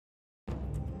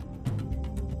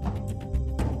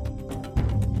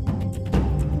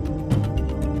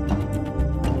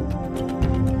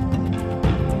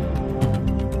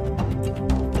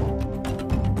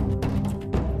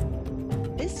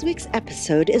week's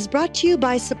episode is brought to you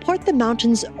by Support the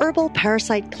Mountains Herbal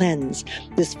Parasite Cleanse.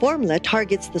 This formula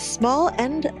targets the small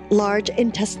and large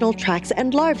intestinal tracts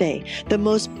and larvae, the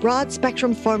most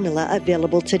broad-spectrum formula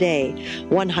available today.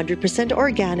 100%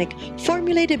 organic,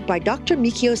 formulated by Dr.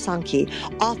 Mikio Sankey,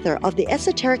 author of the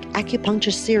Esoteric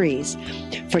Acupuncture series.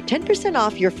 For 10%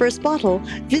 off your first bottle,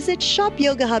 visit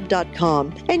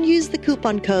shopyogahub.com and use the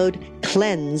coupon code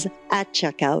CLEANSE at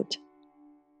checkout.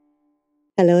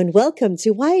 Hello and welcome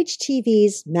to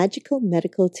YHTV's Magical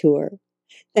Medical Tour.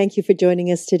 Thank you for joining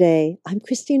us today. I'm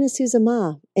Christina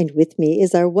Suzama, and with me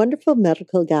is our wonderful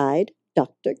medical guide,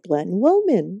 Dr. Glenn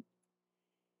Wollman.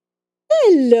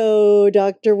 Hello,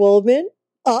 Dr. Wollman.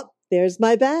 Oh, there's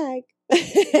my bag.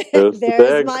 There's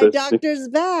bag, my Christy. doctor's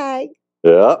bag.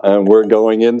 Yeah, and we're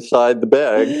going inside the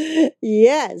bag.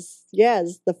 Yes,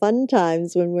 the fun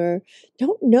times when we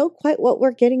don't know quite what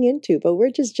we're getting into, but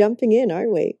we're just jumping in,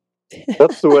 aren't we?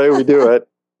 That's the way we do it.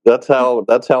 That's how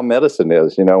medicine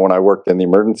is. You know, when I worked in the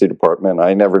emergency department,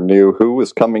 I never knew who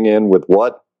was coming in with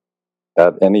what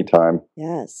at any time.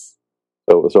 Yes.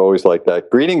 So it was always like that.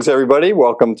 Greetings, everybody.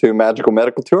 Welcome to Magical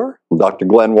Medical Tour. I'm Dr.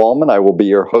 Glenn Wollman. I will be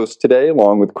your host today,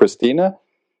 along with Christina,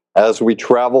 as we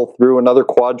travel through another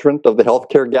quadrant of the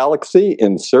healthcare galaxy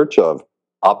in search of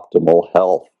optimal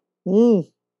health. Ooh,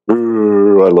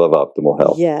 I love optimal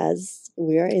health. Yes,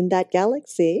 we are in that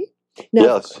galaxy.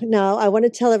 Yes. Now, I want to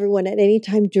tell everyone at any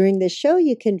time during this show,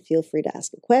 you can feel free to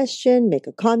ask a question, make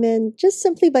a comment, just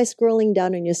simply by scrolling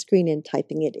down on your screen and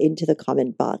typing it into the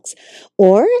comment box.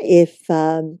 Or if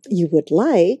you would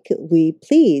like,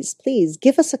 please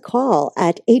give us a call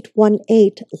at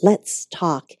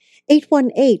 818-LETS-TALK.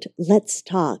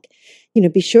 818-LETS-TALK. You know,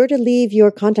 be sure to leave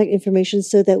your contact information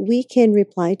so that we can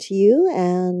reply to you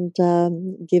and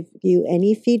give you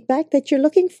any feedback that you're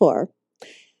looking for.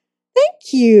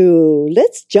 Thank you.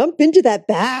 Let's jump into that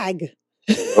bag.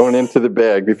 Going into the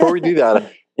bag. Before we do that,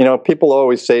 you know, people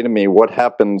always say to me, what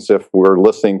happens if we're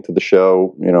listening to the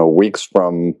show, you know, weeks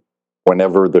from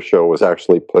whenever the show was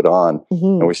actually put on,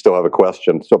 and we still have a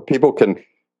question? So people can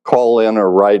call in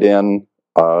or write in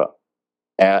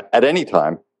at any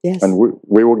time. Yes. And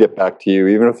we will get back to you,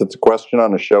 even if it's a question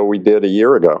on a show we did a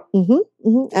year ago.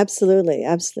 Absolutely.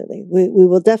 We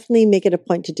will definitely make it a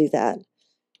point to do that.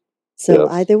 So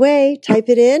Yes. Either way, type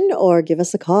it in or give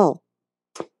us a call.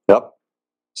 Yep.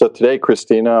 So today,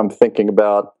 Christina, I'm thinking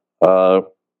about a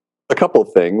couple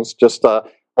of things. Just a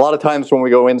lot of times when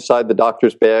we go inside the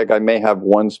doctor's bag, I may have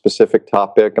one specific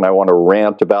topic and I want to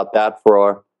rant about that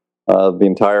for the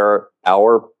entire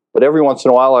hour. But every once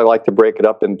in a while, I like to break it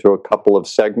up into a couple of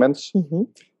segments.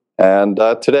 And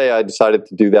today I decided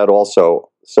to do that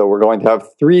also. So we're going to have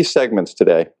 3 segments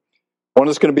today. One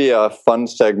is going to be a fun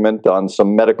segment on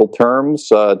some medical terms.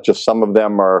 Just some of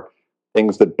them are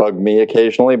things that bug me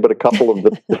occasionally, but a couple of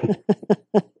the...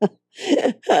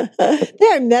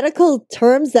 There are medical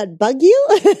terms that bug you?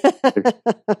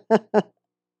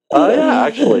 Yeah,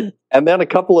 actually. And then a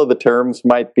couple of the terms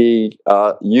might be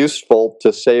useful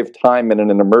to save time in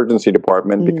an emergency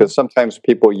department, because sometimes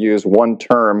people use one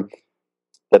term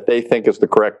that they think is the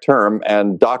correct term,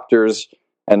 and doctors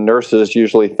and nurses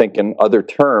usually think in other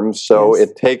terms. So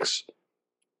It takes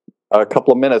a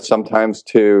couple of minutes sometimes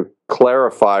to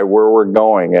clarify where we're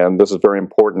going. And this is very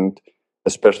important,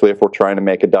 especially if we're trying to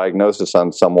make a diagnosis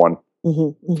on someone.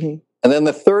 And then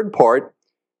the third part,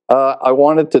 I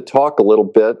wanted to talk a little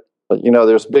bit. You know,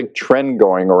 there's a big trend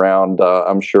going around.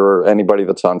 I'm sure anybody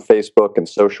that's on Facebook and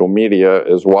social media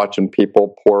is watching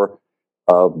people pour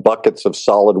buckets of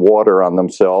solid water on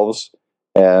themselves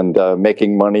and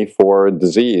making money for a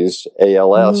disease,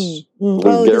 ALS, Lou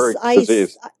Gehrig's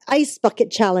disease. Ice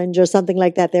bucket challenge or something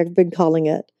like that, they've been calling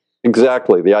it.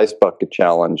 Exactly, the ice bucket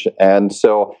challenge. And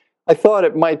so I thought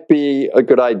it might be a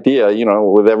good idea, you know,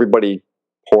 with everybody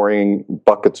pouring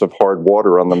buckets of hard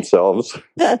water on themselves,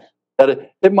 that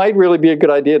it might really be a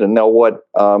good idea to know what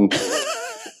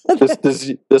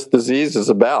this disease is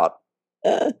about.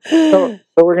 So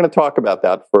we're going to talk about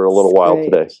that for a little while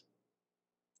today.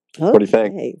 Okay. What do you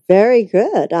think? Very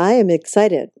good. I am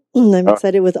excited. I'm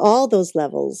excited with all those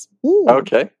levels.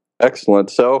 Okay, excellent.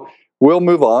 So we'll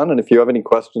move on. And if you have any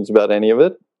questions about any of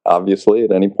it, obviously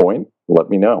at any point, let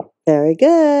me know. Very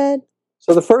good.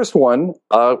 So the first one,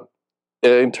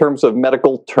 in terms of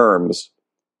medical terms,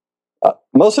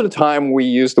 most of the time we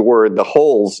use the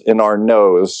holes in our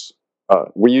nose.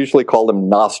 We usually call them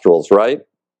nostrils, right?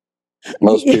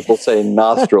 Most people say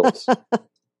nostrils.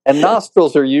 And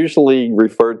nostrils are usually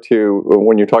referred to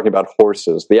when you're talking about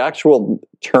horses. The actual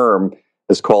term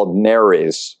is called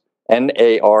nares,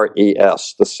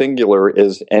 N-A-R-E-S. The singular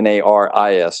is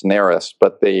N-A-R-I-S, nares.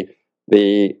 But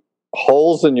the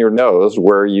holes in your nose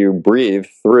where you breathe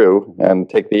through and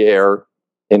take the air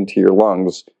into your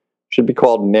lungs should be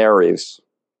called nares.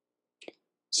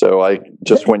 So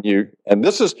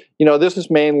this is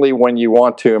mainly when you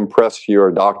want to impress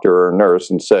your doctor or nurse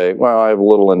and say, well, I have a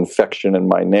little infection in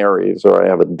my nares, or I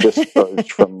have a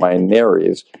discharge from my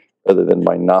nares rather than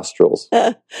my nostrils.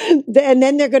 And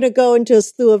then they're going to go into a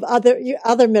slew of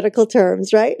other medical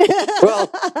terms, right? Well,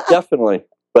 definitely.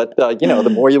 But,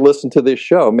 the more you listen to this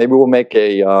show, maybe we'll make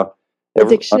a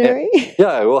dictionary?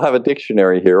 We'll have a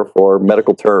dictionary here for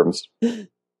medical terms.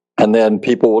 And then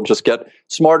people will just get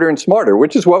smarter and smarter,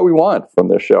 which is what we want from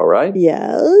this show, right?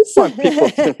 Yes.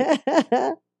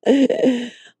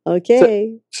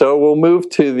 Okay. So we'll move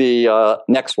to the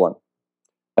next one.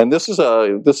 And this is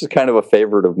kind of a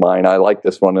favorite of mine. I like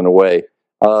this one in a way.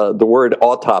 The word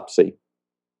autopsy.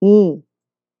 Mm.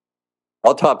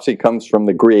 Autopsy comes from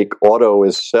the Greek. Auto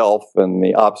is self, and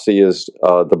the opsy is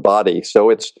the body. So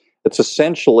it's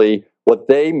essentially what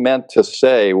they meant to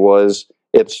say was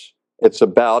it's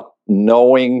about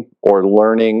knowing or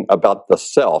learning about the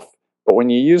self. But when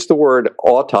you use the word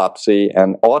autopsy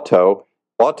and auto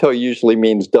usually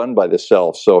means done by the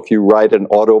self. So if you write an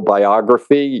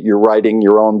autobiography, you're writing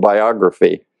your own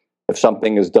biography. If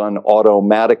something is done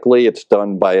automatically, it's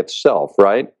done by itself,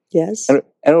 right? Yes. And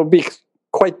it would be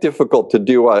quite difficult to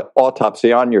do an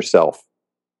autopsy on yourself.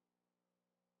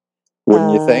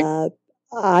 Wouldn't you think?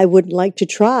 I would like to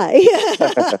try.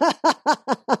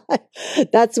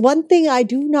 That's one thing I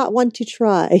do not want to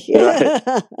try.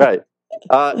 Right.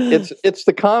 It's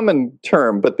the common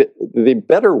term, but the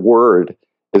better word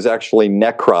is actually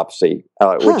necropsy,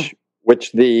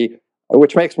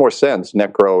 which makes more sense.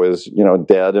 Necro is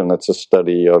dead, and it's a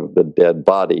study of the dead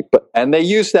body. And they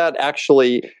use that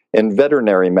actually in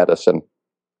veterinary medicine.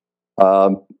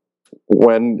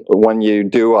 When you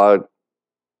do a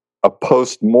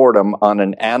post-mortem on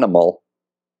an animal,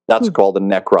 that's called a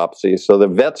necropsy. So the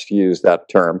vets use that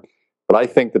term, but I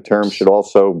think the term should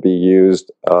also be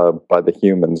used by the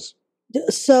humans.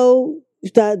 So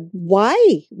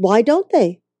why? Why don't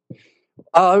they?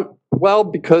 Well,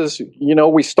 because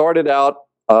we started out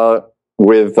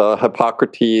with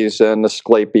Hippocrates and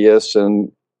Asclepius,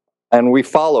 and we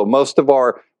follow most of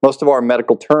our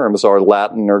medical terms are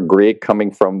Latin or Greek,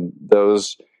 coming from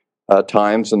those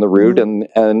times in the root, and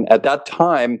at that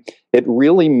time it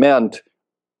really meant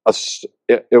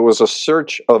it was a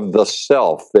search of the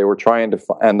self. They were trying to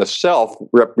and the self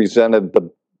represented the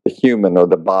human or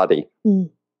the body.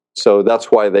 So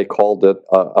that's why they called it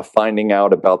a finding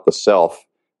out about the self.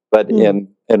 But in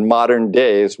modern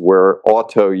days, where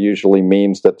auto usually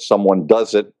means that someone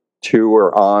does it to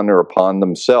or on or upon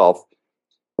themselves,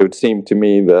 it would seem to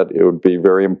me that it would be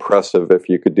very impressive if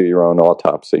you could do your own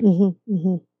autopsy. Mm-hmm,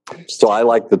 mm-hmm. So I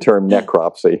like the term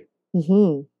necropsy.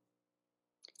 Mm-hmm.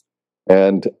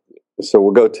 And so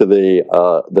we'll go to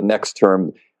the next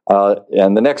term.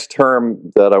 And the next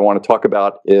term that I want to talk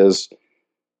about is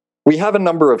we have a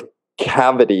number of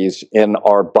cavities in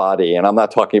our body. And I'm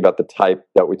not talking about the type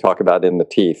that we talk about in the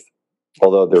teeth,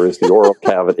 although there is the oral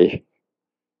cavity.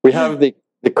 We have the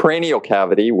cranial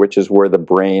cavity, which is where the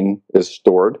brain is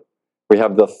stored. We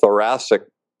have the thoracic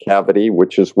cavity,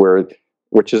 which is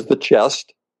the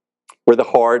chest, where the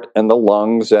heart and the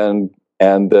lungs and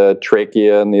the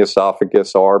trachea and the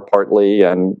esophagus are partly,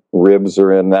 and ribs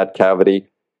are in that cavity.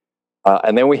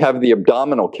 And then we have the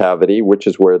abdominal cavity, which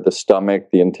is where the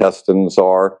stomach, the intestines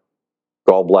are,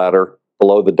 gallbladder,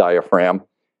 below the diaphragm.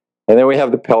 And then we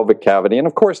have the pelvic cavity. And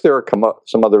of course, there are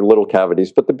some other little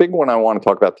cavities, but the big one I want to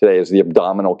talk about today is the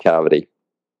abdominal cavity.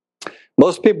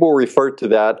 Most people refer to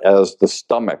that as the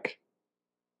stomach.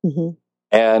 Mm-hmm.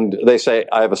 And they say,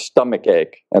 I have a stomach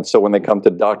ache. And so when they come to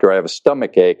the doctor, I have a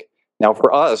stomach ache. Now,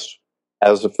 for us,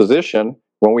 as a physician,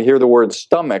 when we hear the word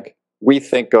stomach, we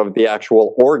think of the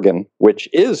actual organ, which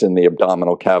is in the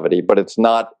abdominal cavity, but it's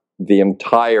not the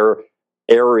entire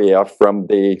area from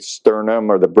the sternum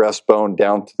or the breastbone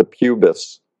down to the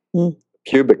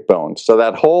pubic bone. So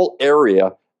that whole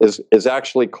area is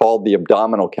actually called the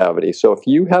abdominal cavity. So if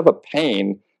you have a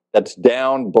pain that's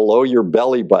down below your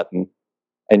belly button,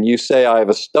 and you say, I have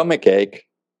a stomach ache,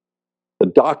 the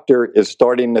doctor is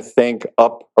starting to think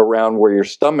up around where your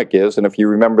stomach is. And if you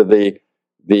remember the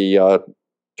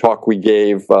talk we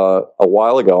gave a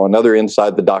while ago, another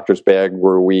Inside the Doctor's Bag,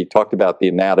 where we talked about the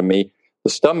anatomy, the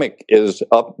stomach is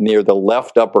up near the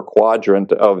left upper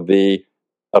quadrant of the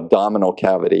abdominal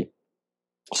cavity.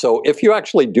 So if you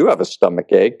actually do have a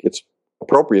stomach ache, it's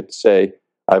appropriate to say,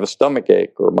 I have a stomach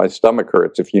ache, or my stomach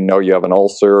hurts. If you know you have an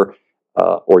ulcer,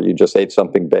 or you just ate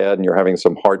something bad and you're having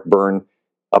some heartburn,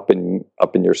 up in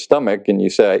your stomach and you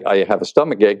say, I have a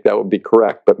stomach ache, that would be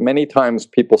correct. But many times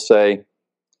people say,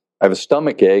 I have a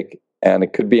stomach ache, and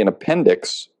it could be an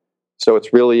appendix, so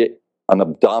it's really an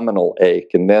abdominal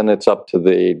ache. And then it's up to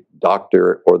the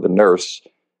doctor or the nurse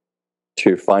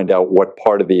to find out what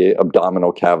part of the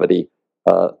abdominal cavity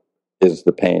is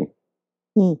the pain.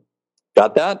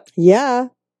 Got that? Yeah.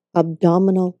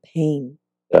 Abdominal pain.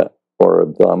 Yeah, or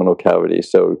abdominal cavity.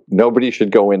 So nobody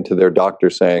should go into their doctor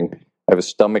saying, I have a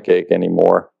stomach ache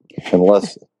anymore,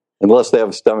 unless they have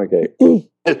a stomach ache.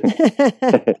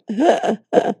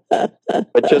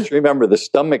 But just remember, the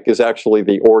stomach is actually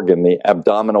the organ. The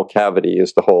abdominal cavity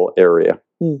is the whole area.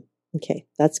 Okay,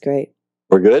 that's great.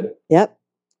 We're good? Yep.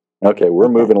 Okay, we're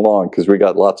moving along because we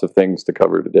got lots of things to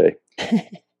cover today.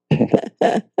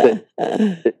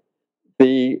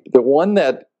 The one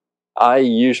that I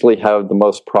usually have the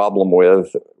most problem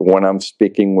with when I'm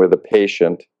speaking with a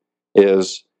patient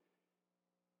is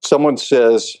someone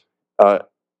says,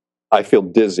 I feel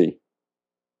dizzy.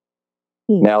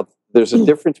 Now, there's a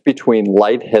difference between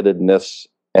lightheadedness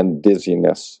and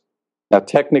dizziness. Now,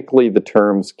 technically, the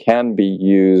terms can be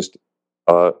used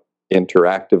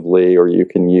interactively, or you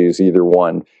can use either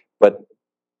one,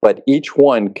 but each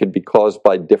one could be caused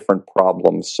by different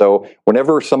problems. So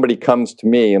whenever somebody comes to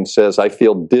me and says, I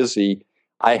feel dizzy,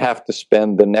 I have to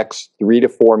spend the next 3 to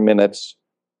 4 minutes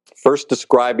first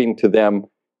describing to them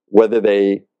what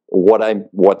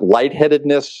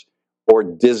lightheadedness or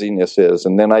dizziness is.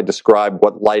 And then I describe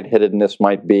what lightheadedness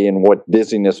might be and what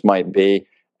dizziness might be.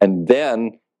 And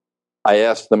then I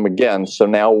ask them again, so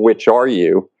now which are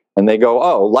you? And they go,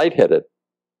 oh, lightheaded.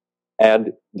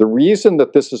 And the reason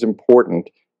that this is important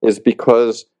is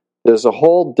because there's a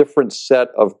whole different set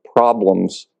of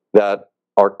problems that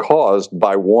are caused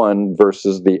by one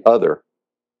versus the other.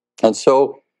 And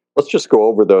so let's just go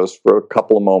over those for a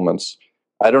couple of moments.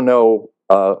 I don't know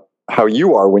how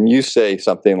you are when you say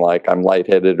something like I'm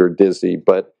lightheaded or dizzy,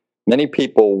 but many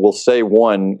people will say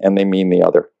one and they mean the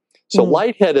other. So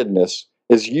lightheadedness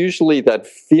is usually that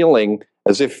feeling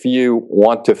as if you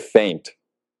want to faint.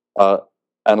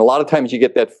 And a lot of times you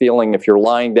get that feeling if you're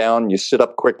lying down, you sit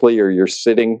up quickly, or you're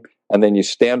sitting, and then you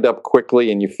stand up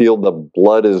quickly and you feel the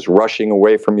blood is rushing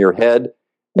away from your head,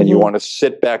 and you want to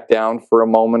sit back down for a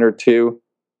moment or two.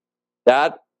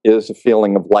 That is a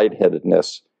feeling of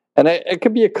lightheadedness. And it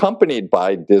could be accompanied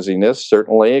by dizziness,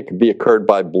 certainly. It could be occurred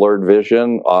by blurred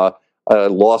vision,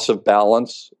 loss of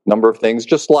balance, number of things.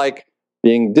 Just like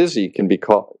being dizzy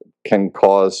can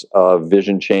cause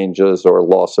vision changes or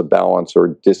loss of balance or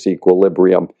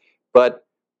disequilibrium. But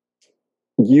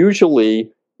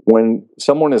usually when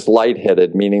someone is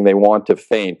lightheaded, meaning they want to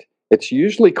faint, it's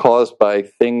usually caused by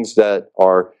things that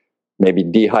are maybe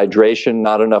dehydration,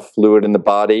 not enough fluid in the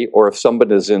body, or if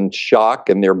somebody is in shock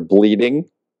and they're bleeding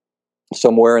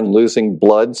somewhere and losing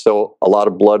blood, so a lot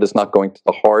of blood is not going to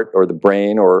the heart or the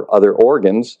brain or other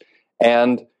organs.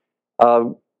 And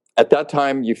at that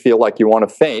time, you feel like you want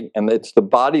to faint, and it's the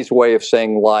body's way of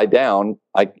saying, lie down.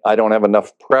 I don't have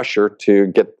enough pressure to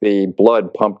get the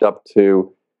blood pumped up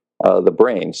to the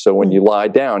brain. So when you lie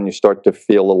down, you start to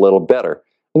feel a little better.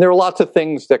 And there are lots of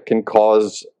things that can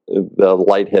cause the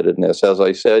lightheadedness. As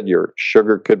I said, your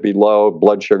sugar could be low,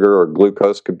 blood sugar or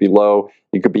glucose could be low.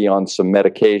 You could be on some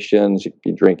medications. You could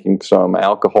be drinking some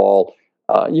alcohol.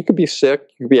 You could be sick.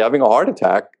 You could be having a heart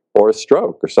attack or a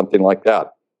stroke or something like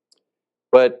that.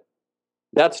 But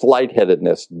that's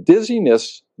lightheadedness.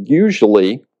 Dizziness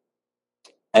usually,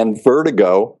 and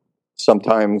vertigo,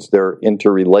 sometimes they're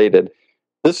interrelated.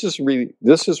 This is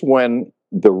when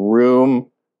the room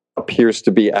appears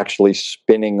to be actually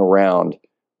spinning around.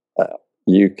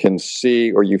 You can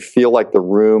see or you feel like the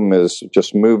room is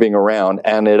just moving around,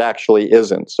 and it actually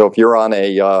isn't. So if you're on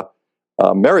a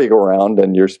merry-go-round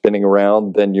and you're spinning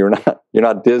around, then you're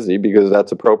not dizzy, because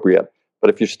that's appropriate. But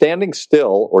if you're standing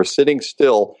still or sitting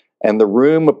still and the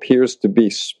room appears to be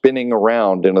spinning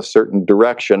around in a certain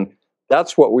direction,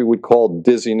 that's what we would call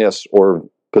dizziness or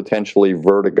potentially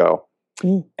vertigo.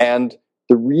 And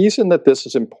the reason that this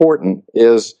is important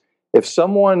is if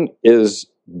someone is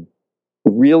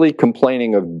really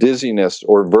complaining of dizziness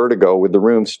or vertigo with the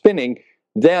room spinning,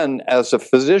 then as a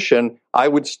physician, I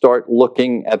would start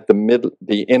looking at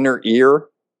the inner ear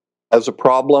as a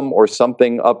problem, or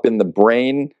something up in the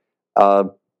brain,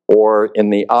 or in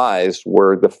the eyes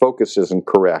where the focus isn't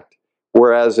correct.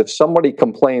 Whereas if somebody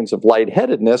complains of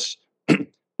lightheadedness,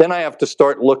 then I have to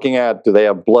start looking at, do they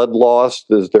have blood loss?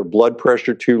 Is their blood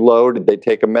pressure too low? Did they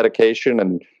take a medication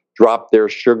and drop their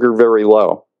sugar very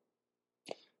low?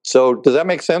 So does that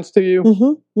make sense to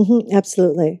you?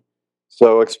 Absolutely.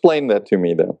 So explain that to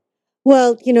me then.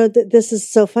 Well, this is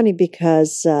so funny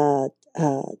because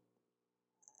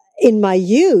in my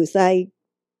youth, I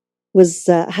was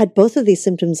had both of these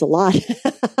symptoms a lot.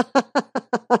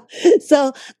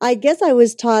 So I guess I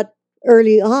was taught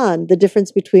early on the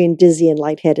difference between dizzy and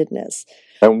lightheadedness.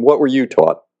 And what were you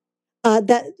taught?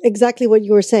 That exactly what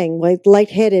you were saying. Like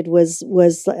lightheaded was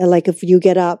like if you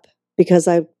get up, because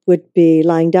I would be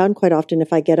lying down quite often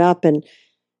if I get up, and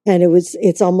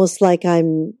it's almost like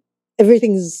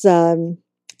everything's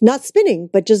not spinning,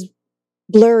 but just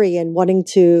blurry and wanting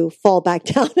to fall back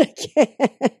down again.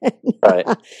 Right.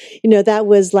 That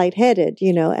was lightheaded,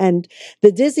 and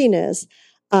the dizziness.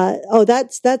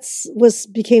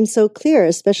 Became so clear,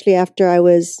 especially after I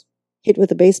was hit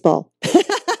with a baseball.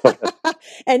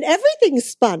 And everything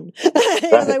spun. I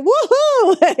was like,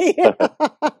 woohoo!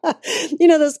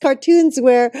 Those cartoons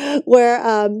where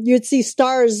you'd see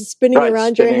stars spinning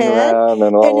around your head. Around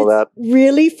and all of that.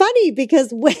 Really funny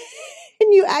because when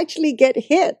you actually get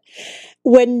hit,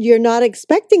 when you're not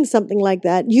expecting something like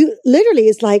that, you literally,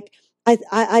 it's like,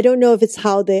 I don't know if it's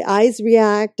how the eyes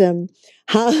react,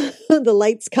 how the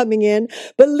light's coming in,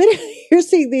 but literally you're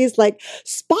seeing these like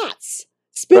spots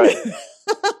spinning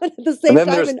at the same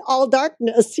time in all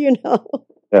darkness, Yeah,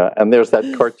 and there's that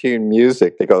cartoon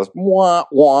music that goes wah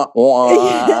wah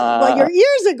wah. Well, your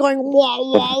ears are going wah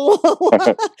wah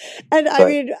wah. And I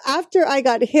mean, after I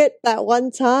got hit that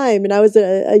one time, and I was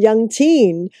a young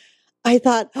teen, I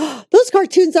thought, those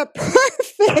cartoons are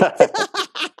perfect.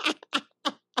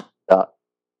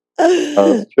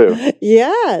 That's true.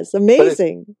 Yes,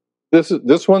 amazing.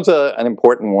 This one's an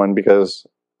important one because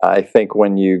I think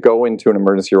when you go into an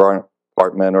emergency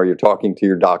department or you're talking to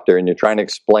your doctor and you're trying to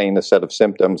explain a set of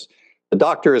symptoms, the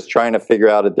doctor is trying to figure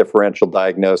out a differential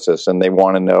diagnosis, and they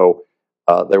want to know.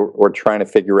 We're trying to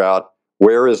figure out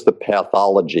where is the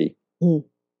pathology,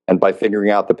 and by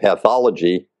figuring out the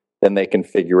pathology, then they can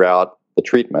figure out the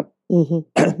treatment.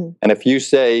 And if you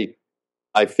say,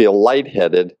 "I feel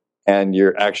lightheaded," and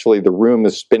the room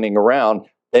is spinning around,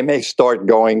 they may start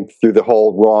going through the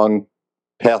whole wrong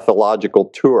pathological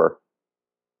tour.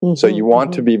 So you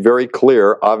want to be very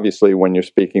clear, obviously, when you're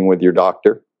speaking with your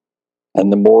doctor.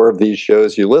 And the more of these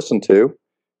shows you listen to,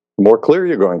 the more clear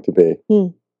you're going to be.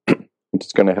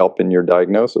 It's going to help in your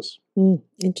diagnosis.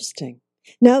 Interesting.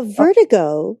 Now,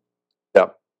 vertigo. Yeah.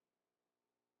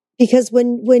 Because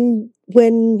when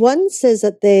one says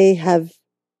that they have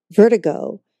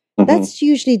vertigo, that's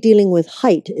usually dealing with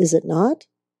height, is it not?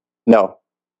 No.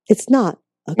 It's not.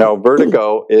 Okay. No,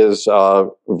 vertigo is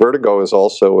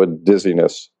also a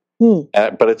dizziness,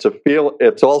 but it's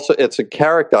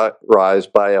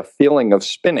characterized by a feeling of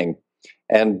spinning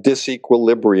and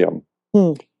disequilibrium.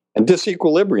 And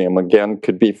disequilibrium again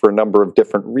could be for a number of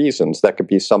different reasons. That could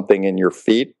be something in your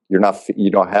feet. You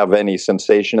don't have any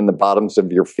sensation in the bottoms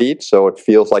of your feet, so it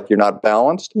feels like you're not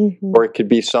balanced. Or it could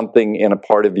be something in a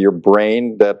part of your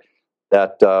brain that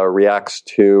reacts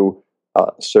to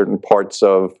certain parts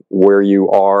of where you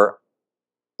are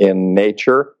in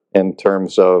nature in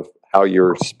terms of how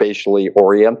you're spatially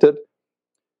oriented.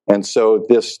 And so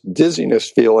this dizziness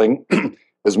feeling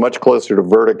is much closer to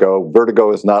vertigo.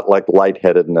 Vertigo is not like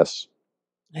lightheadedness.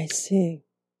 I see.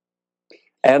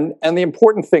 And the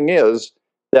important thing is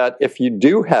that if you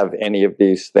do have any of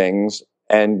these things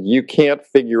and you can't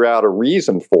figure out a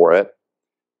reason for it,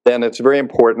 then it's very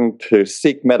important to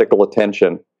seek medical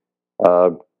attention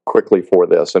quickly for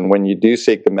this. And when you do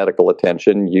seek the medical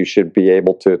attention, you should be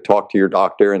able to talk to your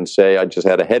doctor and say, I just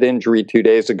had a head injury 2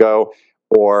 days ago,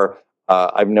 or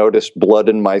I've noticed blood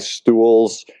in my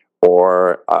stools,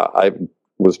 or I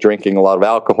was drinking a lot of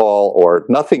alcohol, or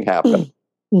nothing happened.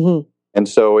 And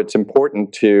so it's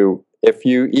important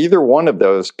either one of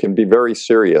those can be very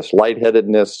serious.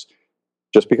 Lightheadedness,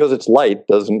 just because it's light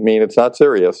doesn't mean it's not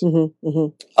serious.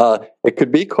 It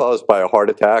could be caused by a heart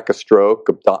attack, a stroke,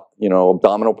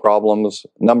 abdominal problems,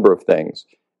 a number of things.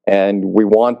 And we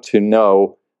want to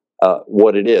know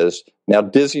what it is. Now,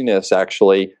 dizziness,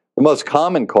 actually, the most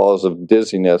common cause of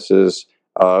dizziness is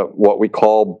what we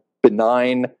call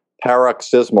benign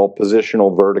paroxysmal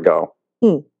positional vertigo.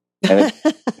 And it's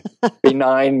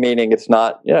benign, meaning it's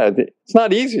not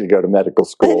easy to go to medical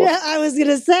school. I was going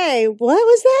to say, what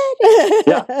was that?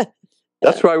 Yeah.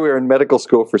 That's why we were in medical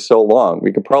school for so long.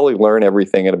 We could probably learn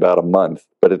everything in about a month,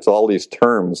 but it's all these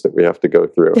terms that we have to go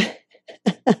through.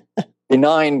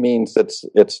 Benign means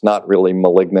it's not really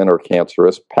malignant or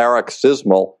cancerous.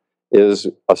 Paroxysmal is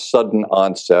a sudden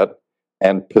onset,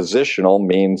 and positional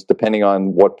means depending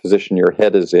on what position your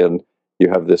head is in, you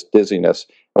have this dizziness.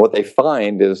 And what they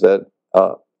find is that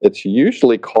it's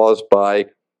usually caused by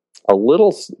a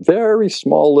very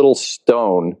small little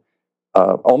stone,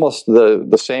 almost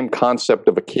the same concept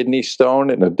of a kidney stone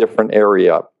in a different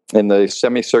area. in the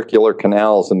semicircular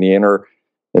canals in the inner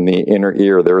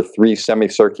ear. There are 3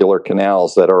 semicircular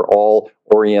canals that are all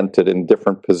oriented in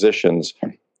different positions,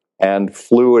 and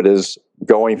fluid is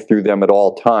going through them at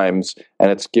all times,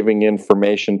 and it's giving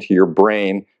information to your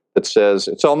brain that says,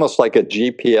 it's almost like a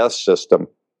GPS system.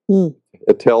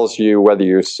 It tells you whether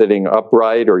you're sitting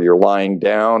upright or you're lying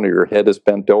down or your head is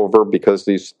bent over, because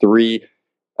these 3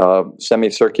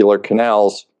 semicircular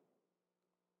canals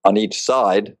on each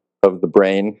side of the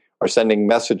brain are sending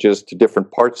messages to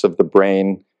different parts of the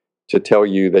brain to tell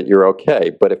you that you're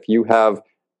okay. But if you have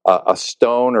a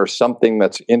stone or something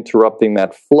that's interrupting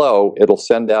that flow, it'll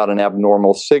send out an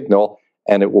abnormal signal,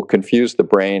 and it will confuse the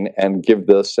brain and give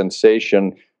the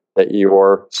sensation that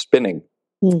you're spinning.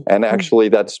 And actually,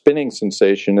 that spinning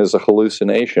sensation is a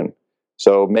hallucination.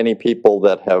 So many people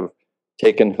that have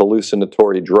taken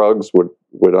hallucinatory drugs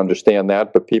would understand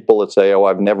that, but people that say, oh,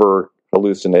 I've never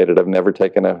hallucinated, I've never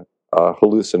taken a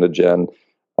hallucinogen,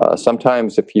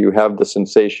 sometimes if you have the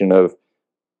sensation of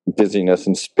dizziness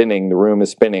and spinning, the room is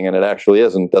spinning, and it actually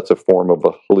isn't, that's a form of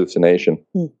a hallucination.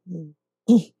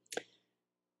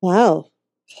 Wow.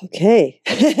 Okay.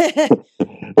 A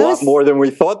lot more than we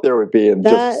thought there would be in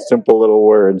just simple little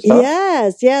words. Huh?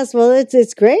 Yes. Well,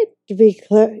 it's great to be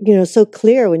clear, so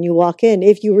clear when you walk in,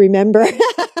 if you remember.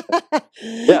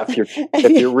 Yeah,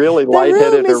 if you're really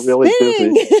lightheaded or really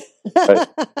dizzy.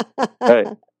 Right.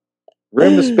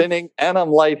 Room is spinning and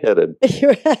I'm lightheaded.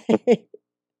 Right.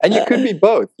 And you could be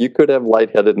both. You could have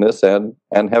lightheadedness and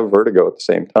have vertigo at the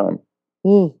same time.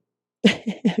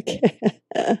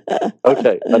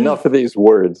 Okay, enough of these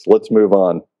words. Let's move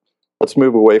on. Let's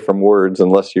move away from words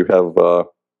unless you have a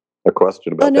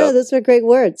question about that. Oh, no, those were great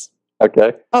words.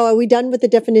 Okay. Oh, are we done with the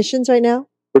definitions right now?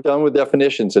 We're done with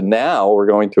definitions, and now we're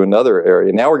going to another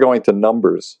area. Now we're going to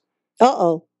numbers.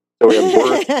 Uh-oh. So we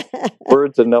have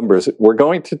words and numbers. We're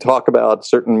going to talk about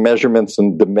certain measurements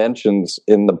and dimensions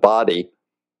in the body,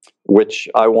 which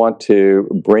I want to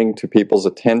bring to people's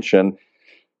attention,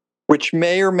 which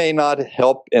may or may not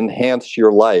help enhance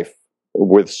your life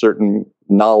with certain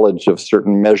knowledge of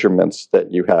certain measurements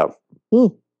that you have.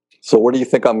 So what do you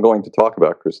think I'm going to talk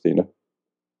about, Christina?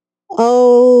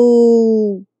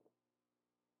 Oh,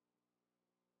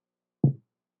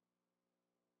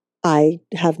 I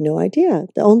have no idea.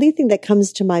 The only thing that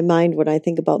comes to my mind when I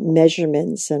think about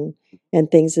measurements and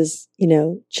things is,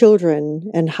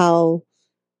 children and how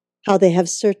they have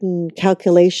certain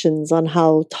calculations on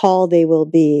how tall they will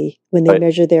be when they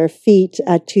measure their feet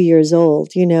at 2 years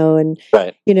old, and,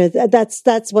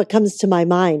 that's what comes to my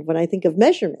mind when I think of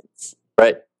measurements.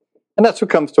 Right. And that's what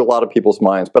comes to a lot of people's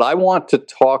minds. But I want to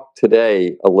talk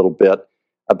today a little bit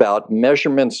about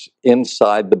measurements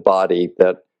inside the body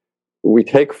that we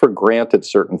take for granted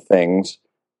certain things.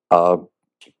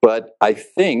 But I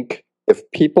think if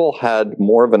people had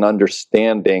more of an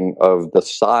understanding of the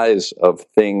size of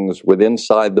things within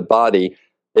inside the body,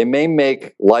 they may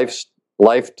make life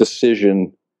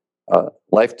decisions a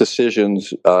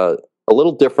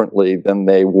little differently than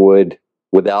they would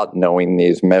without knowing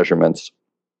these measurements.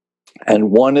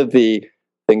 And one of the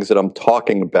things that I'm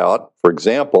talking about, for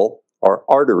example, are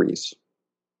arteries.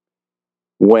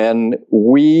 When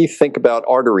we think about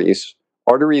arteries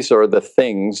are the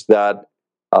things that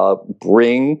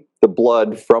bring the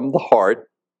blood from the heart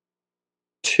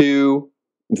to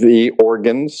the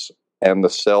organs and the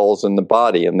cells in the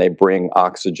body, and they bring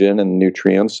oxygen and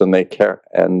nutrients, and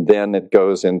then it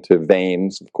goes into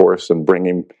veins, of course, and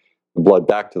bringing the blood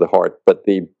back to the heart. But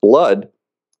the blood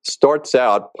starts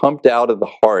out, pumped out of the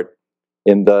heart,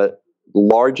 in the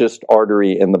largest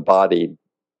artery in the body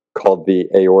called the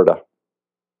aorta.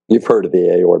 You've heard of the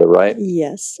aorta, right?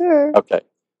 Yes, sir. Okay.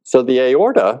 So the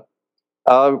aorta,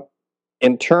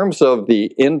 in terms of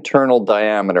the internal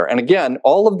diameter, and again,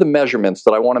 all of the measurements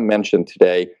that I want to mention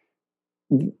today,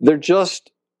 they're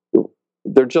just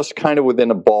kind of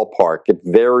within a ballpark. It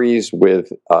varies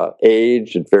with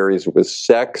age, it varies with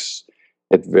sex,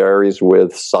 it varies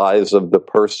with size of the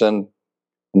person,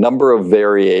 number of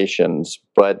variations,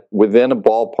 but within a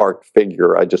ballpark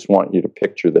figure, I just want you to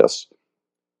picture this.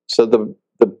 So the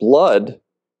blood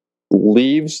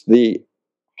leaves the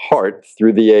heart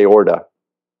through the aorta.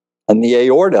 And the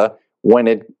aorta, when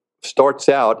it starts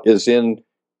out, is in,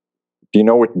 do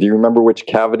you remember which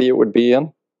cavity it would be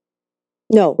in?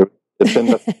 No. It's in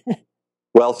the,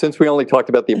 well, since we only talked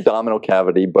about the abdominal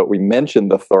cavity, but we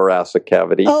mentioned the thoracic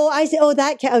cavity. Oh, I see. Oh,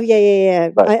 that yeah.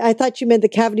 Right. I thought you meant the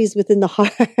cavities within the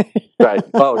heart. Right.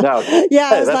 Oh, no. Yeah,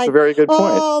 hey, that's a very good point.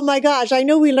 Oh, my gosh. I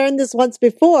know we learned this once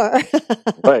before.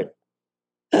 Right.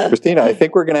 Christina, I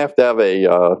think we're going to have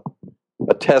a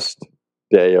test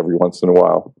day every once in a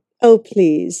while. Oh,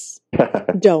 please.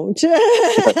 Don't.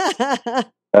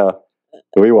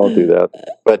 We won't do that.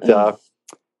 But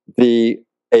the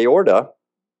aorta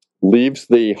leaves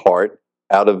the heart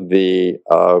out of the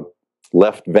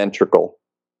left ventricle,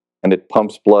 and it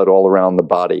pumps blood all around the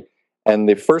body. And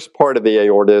the first part of the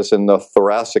aorta is in the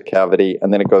thoracic cavity,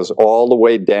 and then it goes all the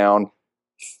way down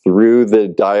through the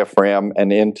diaphragm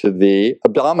and into the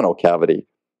abdominal cavity.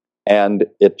 And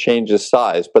it changes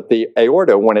size. But the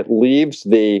aorta, when it leaves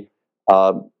the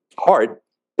heart,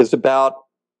 is about,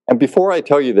 and before I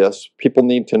tell you this, people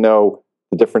need to know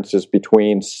the differences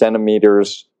between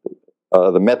centimeters,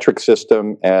 the metric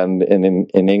system, and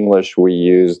in English we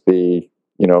use the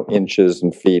inches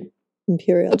and feet,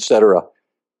 imperial, etc.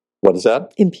 What is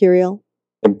that? Imperial.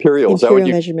 Imperial. Imperial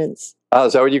measurements.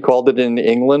 Is that what you called it in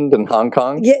England and Hong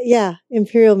Kong? Yeah.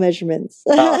 Imperial measurements.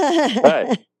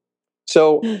 Right.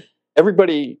 So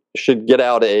everybody should get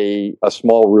out a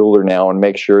small ruler now and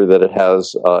make sure that it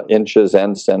has inches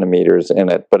and centimeters in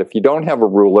it. But if you don't have a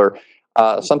ruler,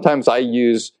 sometimes I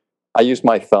use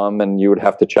my thumb, and you would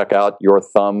have to check out your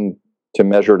thumb to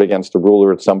measure it against a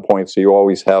ruler at some point. So you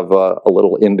always have a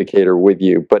little indicator with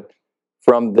you. But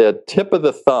from the tip of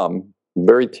the thumb,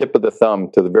 very tip of the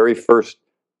thumb, to the very first,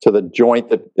 to the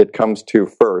joint that it comes to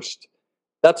first,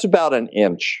 that's about an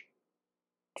inch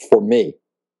for me.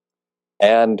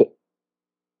 And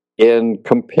in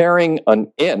comparing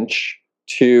an inch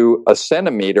to a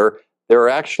centimeter, there are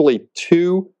actually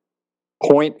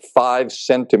 2.5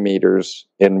 centimeters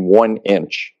in 1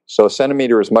 inch. So a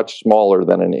centimeter is much smaller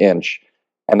than an inch.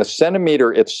 And a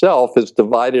centimeter itself is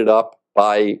divided up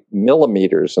by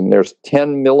millimeters, and there's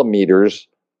 10 millimeters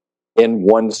in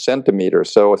 1 centimeter.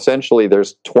 So essentially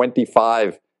there's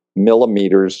 25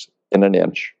 millimeters in an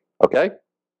inch. Okay?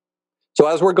 So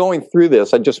as we're going through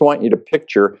this, I just want you to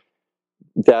picture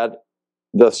that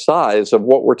the size of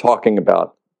what we're talking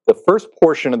about. The first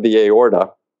portion of the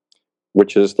aorta,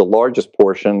 which is the largest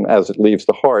portion as it leaves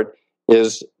the heart,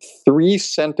 is 3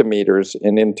 centimeters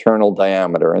in internal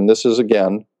diameter. And this is,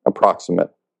 again, approximate.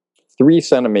 3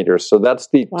 centimeters. So that's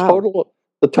the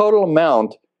total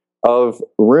amount of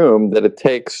room that it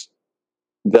takes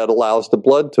that allows the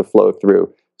blood to flow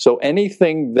through. So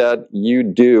anything that you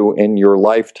do in your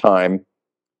lifetime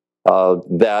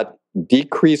that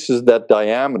decreases that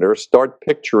diameter, start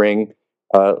picturing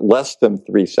less than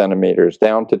 3 centimeters,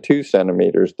 down to 2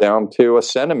 centimeters, down to 1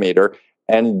 centimeter,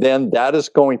 and then that is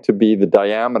going to be the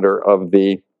diameter of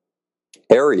the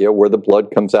area where the blood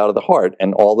comes out of the heart,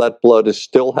 and all that blood is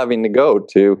still having to go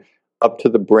up to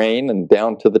the brain and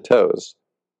down to the toes.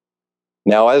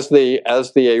 Now, as the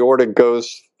aorta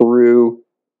goes through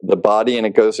the body and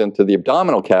it goes into the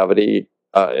abdominal cavity,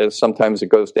 sometimes it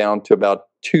goes down to about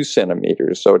 2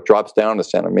 centimeters, so it drops down 1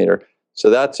 centimeter. So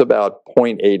that's about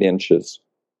 0.8 inches.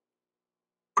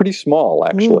 Pretty small,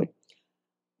 actually,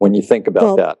 when you think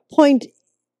about that.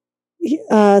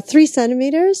 3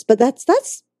 centimeters, but that's.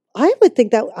 I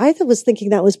was thinking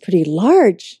that was pretty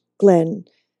large, Glenn,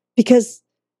 because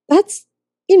that's,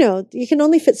 you can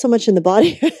only fit so much in the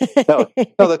body. No,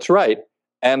 that's right.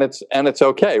 And it's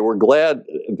okay. We're glad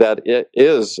that it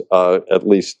is at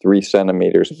least 3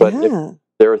 centimeters. But if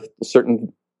there are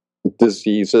certain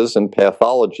diseases and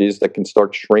pathologies that can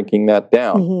start shrinking that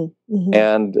down. Mm-hmm, mm-hmm.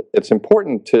 And it's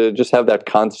important to just have that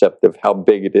concept of how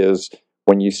big it is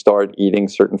when you start eating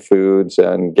certain foods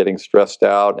and getting stressed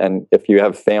out. And if you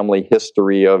have family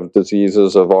history of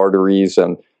diseases of arteries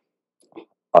and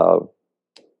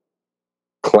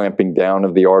clamping down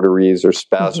of the arteries or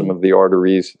spasm of the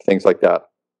arteries, things like that.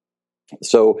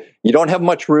 So you don't have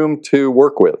much room to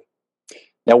work with.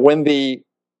 Now, when the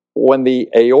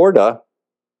aorta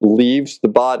leaves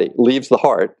the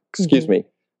heart, the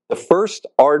first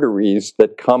arteries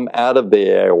that come out of the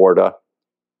aorta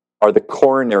are the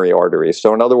coronary arteries.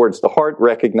 So in other words, the heart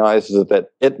recognizes that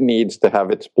it needs to have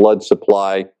its blood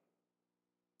supply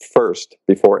first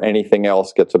before anything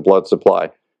else gets a blood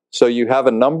supply. So you have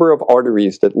a number of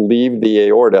arteries that leave the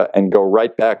aorta and go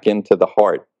right back into the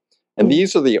heart. And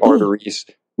these are the arteries,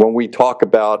 when we talk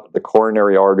about the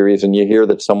coronary arteries and you hear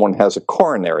that someone has a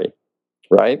coronary,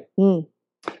 right?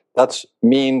 That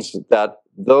means that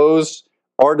those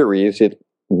arteries,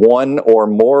 one or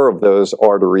more of those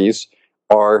arteries,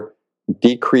 are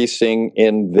decreasing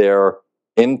in their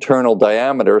internal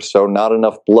diameter, so not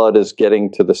enough blood is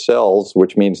getting to the cells,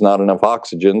 which means not enough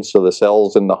oxygen, so the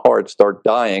cells in the heart start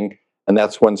dying, and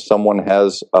that's when someone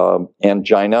has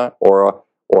angina or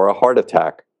a heart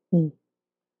attack.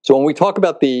 So when we talk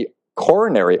about the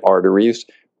coronary arteries,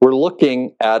 we're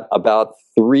looking at about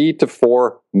 3 to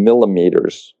 4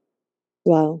 millimeters.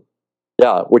 Wow.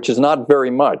 Yeah, which is not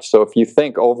very much. So if you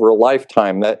think over a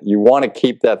lifetime that you want to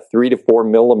keep that 3 to 4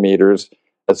 millimeters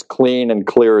as clean and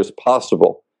clear as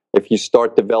possible, if you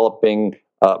start developing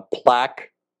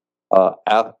plaque,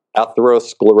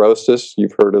 atherosclerosis,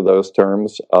 you've heard of those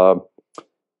terms,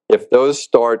 if those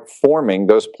start forming,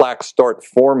 those plaques start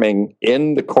forming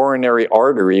in the coronary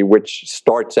artery, which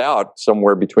starts out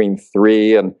somewhere between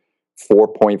 3 and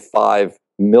 4.5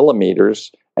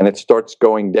 millimeters, and it starts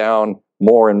going down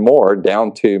more and more,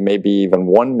 down to maybe even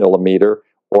 1 millimeter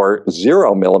or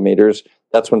 0 millimeters,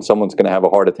 that's when someone's going to have a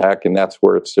heart attack, and that's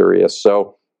where it's serious.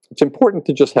 So it's important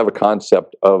to just have a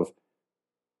concept of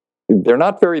they're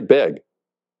not very big,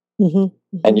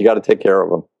 and you got to take care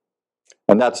of them.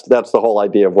 And that's the whole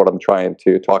idea of what I'm trying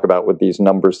to talk about with these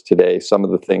numbers today. Some of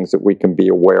the things that we can be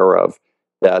aware of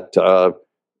that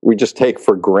we just take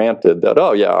for granted that,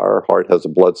 oh yeah, our heart has a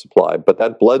blood supply, but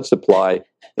that blood supply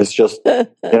is just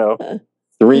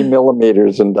 3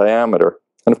 millimeters in diameter.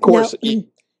 And of course,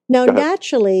 now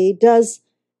naturally,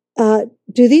 do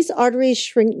these arteries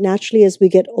shrink naturally as we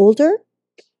get older?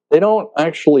 They don't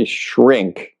actually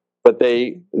shrink, but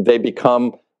they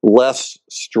become less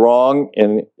strong,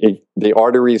 and the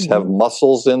arteries have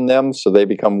muscles in them, so they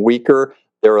become weaker.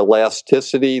 Their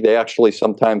elasticity, they actually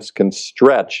sometimes can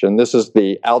stretch, and this is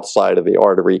the outside of the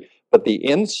artery, but the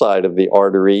inside of the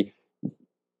artery,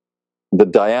 the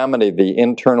diameter, the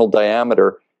internal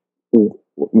diameter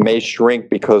may shrink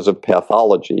because of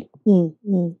pathology.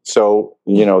 So,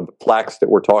 the plaques that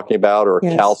we're talking about, or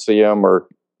calcium or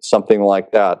something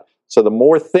like that. So the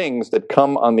more things that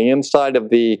come on the inside of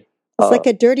the it's like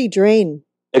a dirty drain.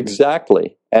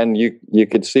 Exactly. And you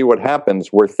could see what happens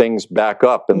where things back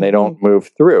up and they don't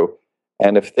move through.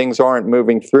 And if things aren't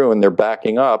moving through and they're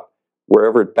backing up,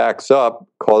 wherever it backs up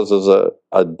causes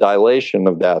a dilation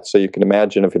of that. So you can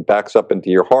imagine if it backs up into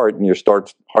your heart and your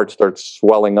heart starts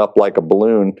swelling up like a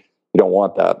balloon, you don't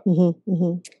want that.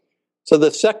 So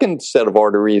the second set of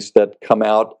arteries that come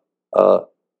out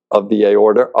of the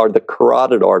aorta are the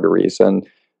carotid arteries. And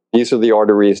these are the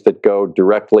arteries that go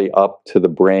directly up to the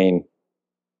brain.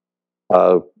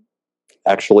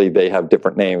 Actually, they have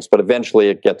different names, but eventually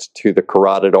it gets to the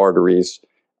carotid arteries.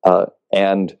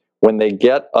 And when they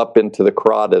get up into the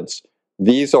carotids,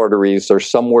 these arteries are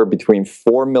somewhere between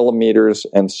 4 millimeters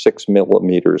and 6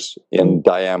 millimeters in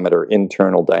diameter,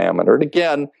 internal diameter. And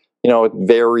again, it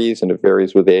varies, and it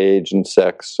varies with age and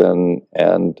sex and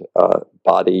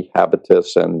body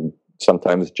habitus and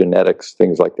sometimes genetics,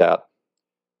 things like that.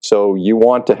 So you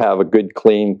want to have a good,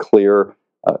 clean, clear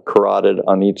carotid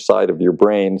on each side of your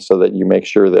brain so that you make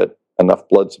sure that enough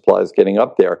blood supply is getting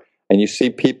up there. And you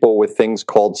see people with things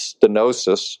called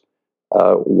stenosis,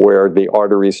 where the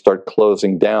arteries start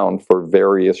closing down for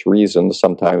various reasons,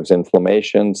 sometimes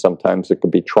inflammation, sometimes it could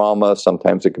be trauma,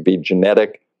 sometimes it could be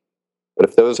genetic. But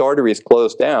if those arteries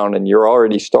close down and you're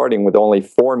already starting with only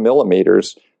 4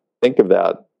 millimeters, think of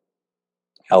that,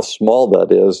 how small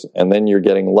that is, and then you're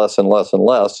getting less and less and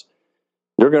less,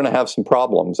 you're going to have some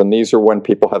problems. And these are when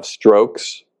people have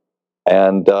strokes,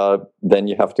 and then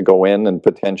you have to go in and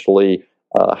potentially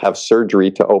have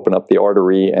surgery to open up the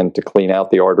artery and to clean out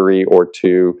the artery, or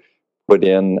to put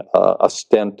in a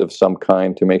stent of some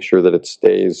kind to make sure that it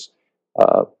stays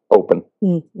open.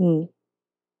 Go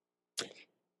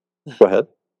ahead.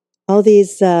 All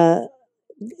these,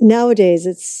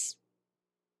 nowadays,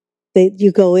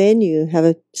 you go in, you have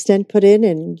a stent put in,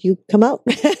 and you come out.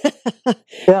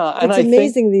 Yeah, and it's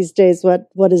amazing these days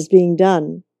what is being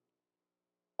done.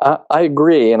 I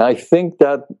agree, and I think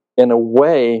that in a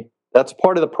way that's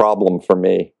part of the problem for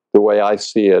me. The way I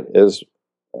see it is,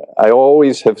 I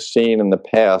always have seen in the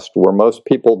past where most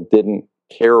people didn't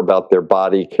care about their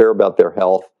body, care about their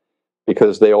health,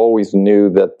 because they always knew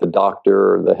that the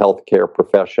doctor or the healthcare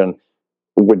profession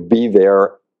would be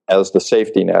there as the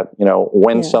safety net.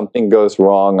 When something goes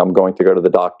wrong, I'm going to go to the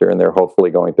doctor, and they're hopefully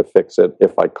going to fix it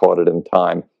if I caught it in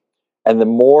time. And the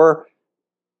more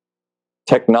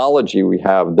technology we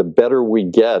have, the better we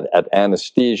get at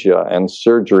anesthesia and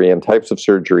surgery and types of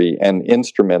surgery and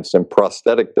instruments and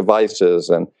prosthetic devices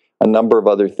and a number of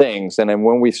other things. And then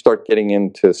when we start getting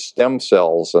into stem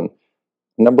cells and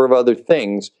a number of other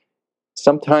things,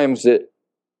 sometimes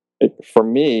for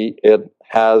me, it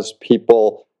has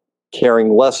people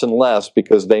caring less and less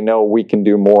because they know we can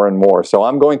do more and more. So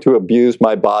I'm going to abuse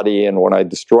my body, and when I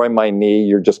destroy my knee,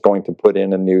 you're just going to put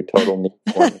in a new total knee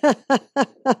for me.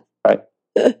 Right?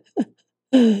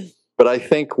 But I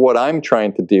think what I'm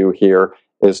trying to do here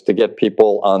is to get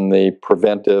people on the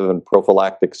preventive and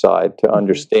prophylactic side to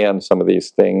understand some of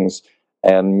these things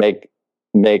and make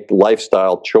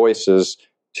lifestyle choices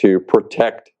to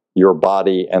protect your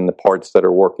body and the parts that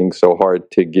are working so hard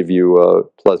to give you a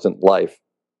pleasant life.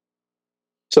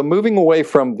 So moving away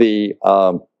from the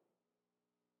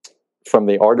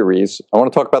arteries, I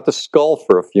want to talk about the skull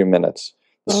for a few minutes.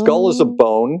 The skull is a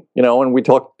bone, and we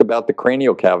talked about the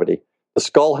cranial cavity. The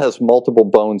skull has multiple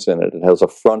bones in it. It has a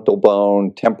frontal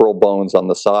bone, temporal bones on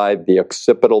the side. The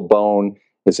occipital bone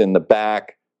is in the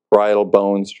back. Parietal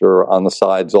bones are on the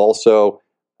sides also.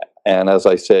 And as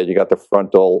I said, you got the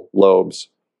frontal lobes.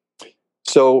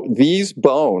 So these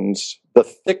bones, the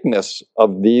thickness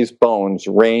of these bones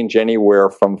range anywhere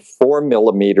from 4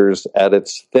 millimeters at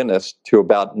its thinnest to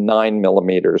about 9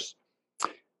 millimeters,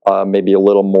 maybe a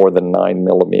little more than 9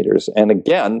 millimeters. And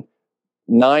again,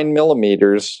 9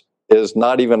 millimeters is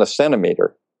not even a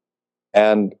centimeter,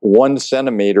 and 1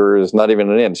 centimeter is not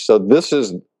even an inch. So this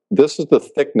is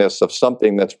the thickness of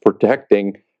something that's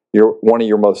protecting one of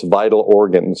your most vital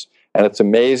organs. And it's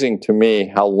amazing to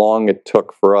me how long it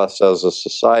took for us as a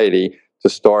society to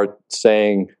start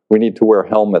saying we need to wear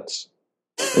helmets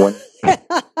when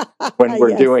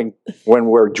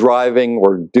we're driving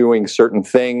or doing certain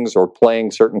things or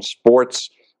playing certain sports.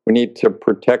 We need to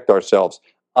protect ourselves.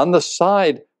 On the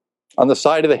side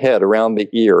of the head, around the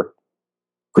ear,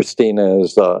 Christina,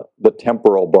 is the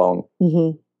temporal bone,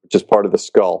 which is part of the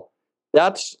skull.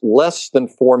 That's less than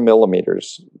 4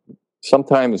 millimeters,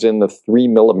 sometimes in the 3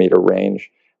 millimeter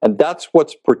range. And that's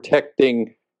what's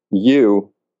protecting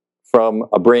you from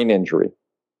a brain injury.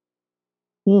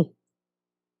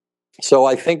 So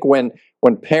I think when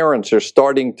parents are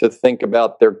starting to think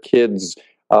about their kids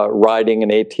riding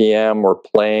an ATM or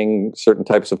playing certain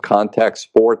types of contact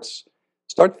sports,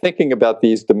 start thinking about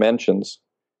these dimensions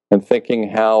and thinking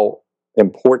how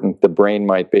important the brain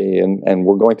might be. And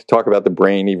we're going to talk about the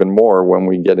brain even more when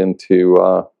we get into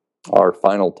our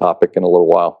final topic in a little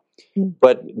while.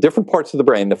 But different parts of the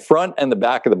brain, the front and the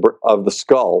back of the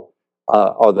skull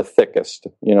are the thickest.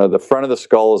 The front of the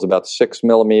skull is about 6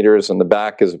 millimeters and the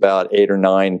back is about 8 or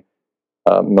 9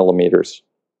 millimeters.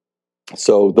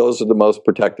 So those are the most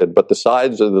protected, but the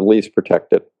sides are the least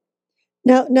protected.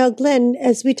 Now, Glenn,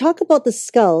 as we talk about the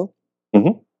skull,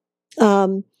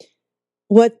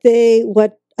 what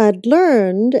I'd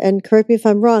learned, and correct me if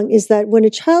I'm wrong, is that when a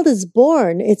child is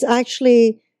born, it's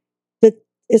actually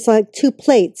it's like two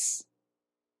plates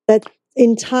that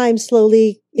in time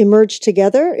slowly emerge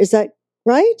together. Is that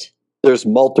right? There's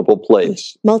multiple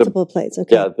plates. Multiple plates,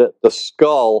 okay. Yeah, the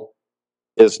skull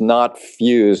is not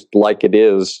fused like it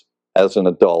is as an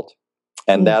adult.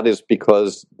 And that is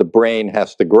because the brain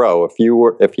has to grow. If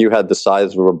you had the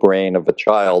size of a brain of a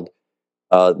child,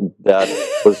 that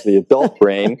was the adult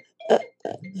brain,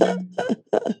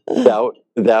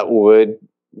 that would,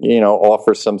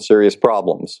 offer some serious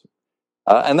problems.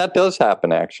 And that does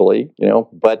happen, actually,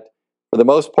 but for the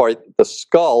most part, the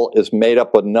skull is made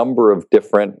up of a number of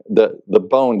different, the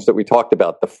bones that we talked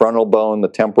about, the frontal bone, the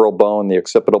temporal bone, the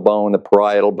occipital bone, the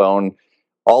parietal bone.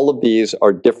 All of these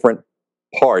are different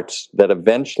parts that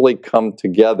eventually come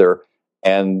together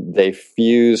and they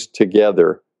fuse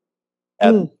together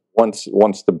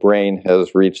once the brain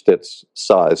has reached its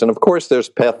size. And of course, there's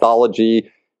pathology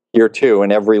here too,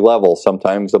 in every level.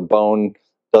 Sometimes a bone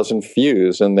doesn't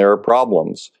fuse, and there are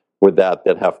problems with that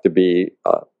have to be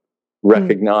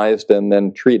recognized and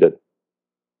then treated.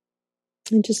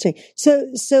 Interesting.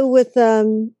 So with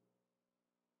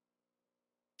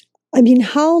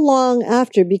how long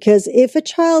after? Because if a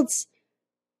child's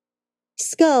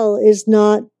skull is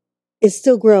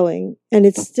still growing and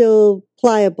it's still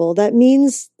pliable, that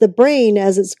means the brain,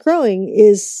 as it's growing,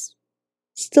 is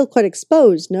still quite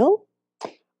exposed. No,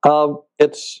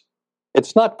 it's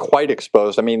not quite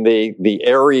exposed. I mean, the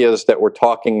areas that we're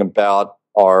talking about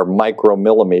are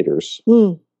micromillimeters.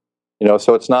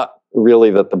 So it's not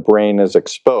really that the brain is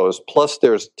exposed. Plus,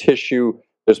 there's tissue.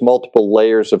 There's multiple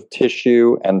layers of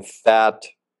tissue and fat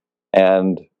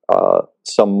and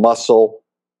some muscle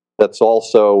that's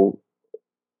also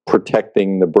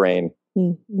protecting the brain.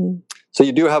 So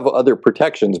you do have other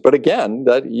protections, but again,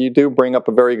 that you do bring up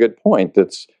a very good point.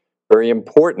 It's very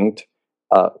important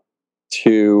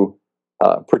to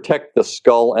protect the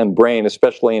skull and brain,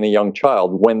 especially in a young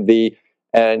child.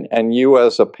 And you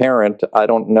as a parent, I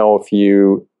don't know if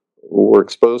you were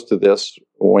exposed to this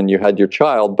when you had your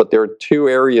child, but there are two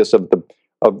areas of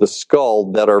the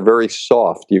skull that are very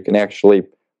soft. You can actually,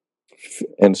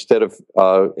 instead of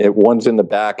one's in the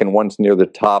back and one's near the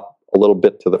top, a little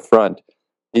bit to the front.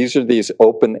 These are these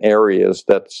open areas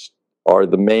that are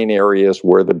the main areas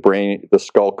where the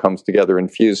skull comes together and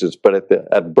fuses. But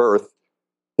at birth,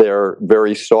 they're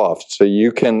very soft. So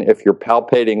you can, if you're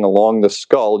palpating along the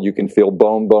skull, you can feel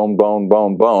bone, bone, bone,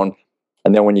 bone, bone.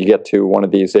 And then when you get to one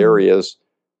of these areas,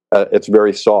 it's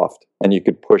very soft, and you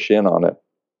could push in on it,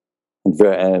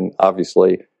 and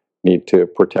obviously need to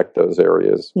protect those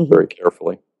areas very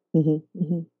carefully.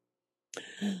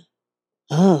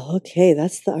 Oh, okay.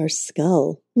 That's our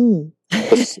skull.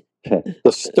 The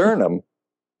sternum,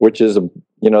 which is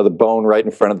the bone right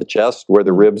in front of the chest where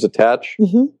the ribs attach,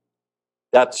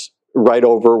 that's right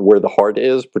over where the heart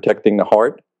is, protecting the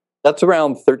heart. That's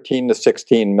around 13 to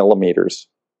 16 millimeters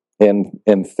in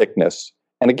thickness.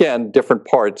 And again, different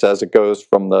parts as it goes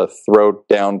from the throat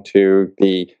down to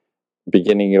the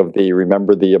beginning of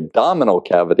the abdominal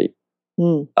cavity.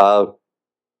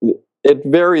 It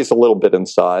varies a little bit in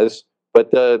size,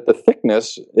 but the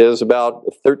thickness is about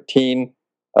 13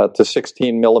 to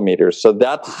 16 millimeters. So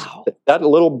that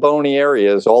little bony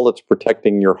area is all that's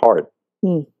protecting your heart.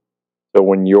 So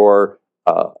when you're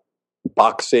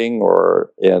boxing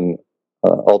or in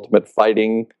ultimate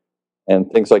fighting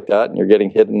and things like that, and you're getting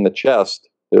hit in the chest,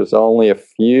 there's only a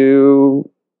few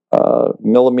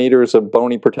millimeters of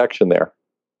bony protection there.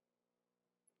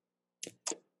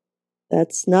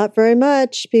 That's not very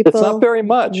much, people. It's not very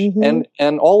much.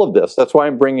 And all of this, that's why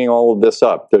I'm bringing all of this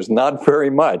up. There's not very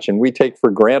much. And we take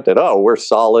for granted, we're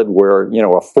solid, we're,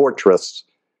 a fortress.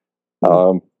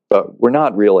 But we're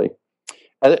not really.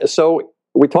 So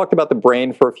we talked about the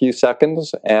brain for a few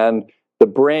seconds, and the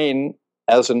brain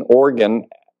as an organ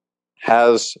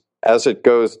has, as it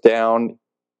goes down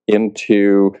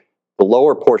into the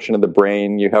lower portion of the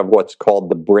brain, you have what's called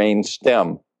the brain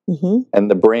stem. And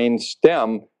the brain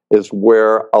stem is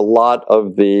where a lot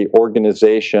of the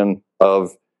organization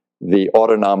of the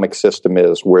autonomic system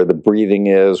is, where the breathing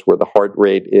is, where the heart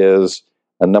rate is,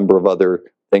 a number of other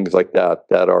things like that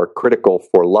that are critical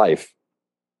for life.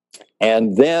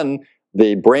 And then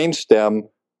the brainstem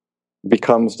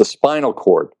becomes the spinal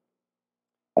cord.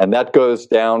 And that goes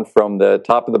down from the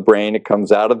top of the brain. It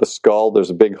comes out of the skull. There's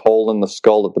a big hole in the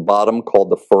skull at the bottom called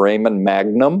the foramen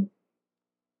magnum.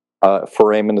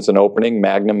 Foramen is an opening.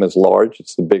 Magnum is large.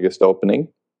 It's the biggest opening.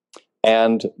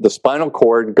 And the spinal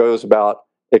cord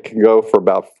it can go for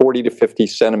about 40 to 50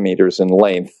 centimeters in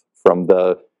length from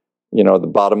the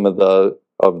bottom of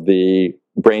the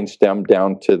brainstem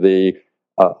down to the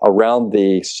around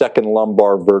the second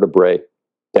lumbar vertebrae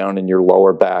down in your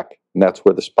lower back. And that's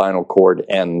where the spinal cord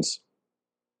ends.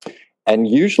 And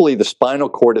usually the spinal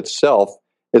cord itself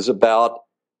is about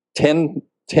 10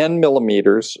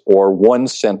 millimeters or 1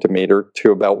 centimeter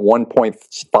to about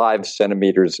 1.5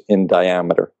 centimeters in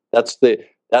diameter. That's the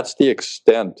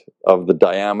extent of the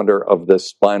diameter of the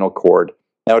spinal cord.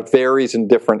 Now, it varies in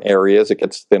different areas. It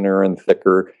gets thinner and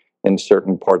thicker in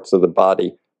certain parts of the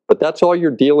body. But that's all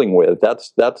you're dealing with.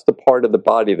 That's the part of the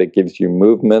body that gives you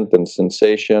movement and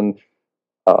sensation,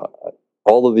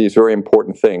 all of these very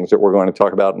important things that we're going to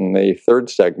talk about in the third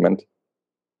segment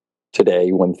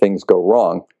today when things go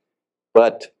wrong.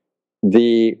 But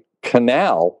the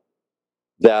canal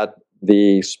that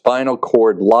the spinal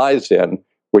cord lies in,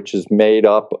 which is made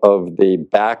up of the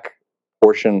back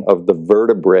portion of the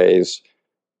vertebrae.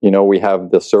 We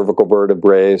have the cervical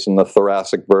vertebrae and the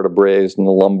thoracic vertebrae and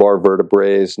the lumbar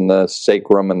vertebrae and the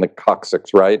sacrum and the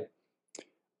coccyx, right?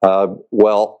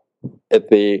 Well, at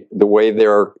the way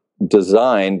they're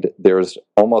designed, there's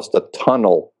almost a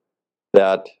tunnel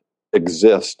that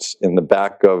exists in the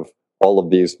back of all of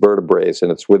these vertebrae,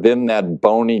 and it's within that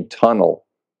bony tunnel,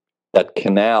 that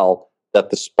canal, that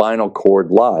the spinal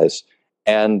cord lies.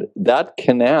 And that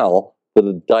canal,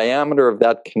 the diameter of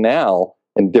that canal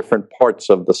in different parts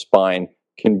of the spine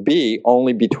can be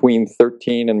only between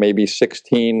 13 and maybe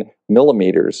 16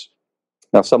 millimeters.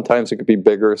 Now, sometimes it could be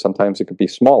bigger, sometimes it could be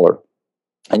smaller.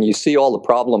 And you see all the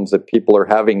problems that people are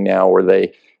having now where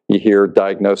you hear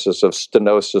diagnosis of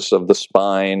stenosis of the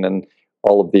spine and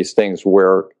all of these things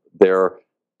where they're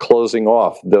closing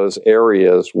off those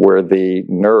areas where the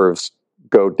nerves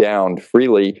go down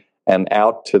freely and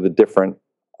out to the different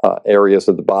areas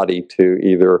of the body to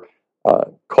either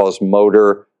cause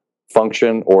motor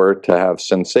function or to have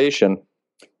sensation.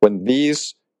 When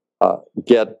these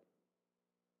get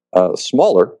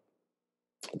smaller,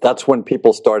 that's when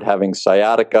people start having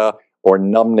sciatica or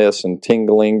numbness and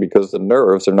tingling because the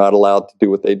nerves are not allowed to do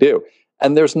what they do.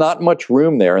 And there's not much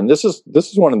room there. And this is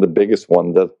one of the biggest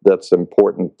ones that's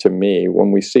important to me.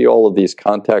 When we see all of these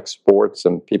contact sports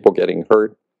and people getting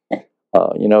hurt,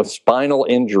 spinal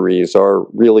injuries are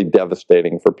really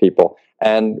devastating for people.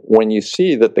 And when you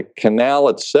see that the canal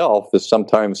itself is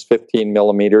sometimes 15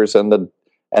 millimeters and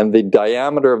the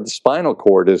diameter of the spinal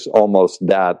cord is almost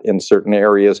that in certain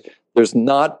areas, there's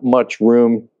not much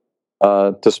room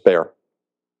to spare.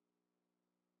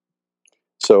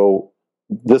 So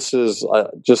this is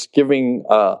just giving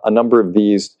a number of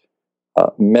these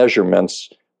measurements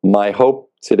my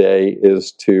hope today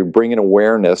is to bring an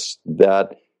awareness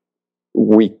that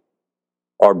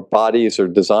our bodies are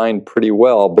designed pretty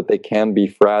well, but they can be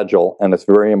fragile, and it's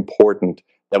very important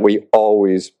that we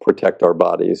always protect our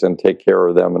bodies and take care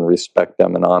of them and respect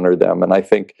them and honor them. And I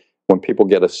think when people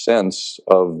get a sense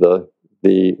of the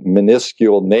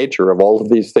minuscule nature of all of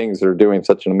these things that are doing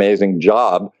such an amazing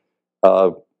job,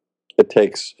 it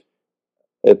takes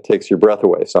your breath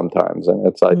away sometimes. And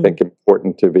it's, I think,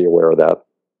 important to be aware of that.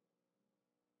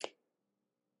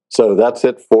 So that's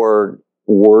it for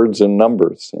words and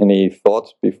numbers. Any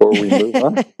thoughts before we move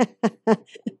on?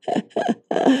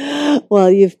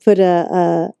 Well, you've put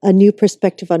a new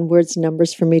perspective on words and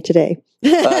numbers for me today.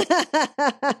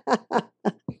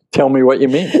 Tell me what you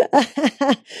mean.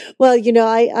 Well,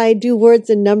 I do words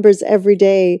and numbers every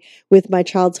day with my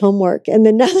child's homework, and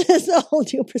then now there's a whole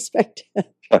new perspective.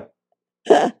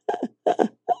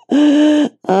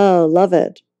 Oh, love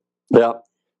it. Yeah.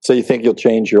 So you think you'll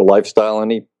change your lifestyle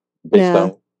any based on?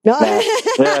 No. Yeah,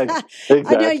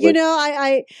 exactly.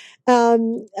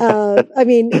 I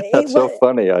mean, that's so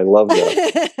funny. I love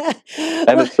that,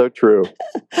 and it's so true.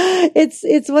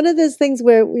 It's one of those things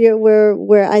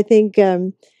where I think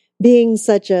being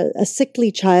such a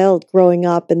sickly child growing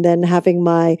up, and then having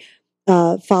my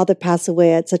father pass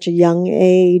away at such a young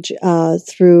age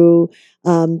through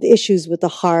the issues with the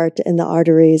heart and the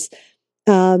arteries,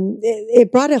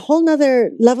 it brought a whole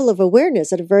nother level of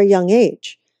awareness at a very young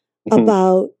age.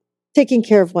 About taking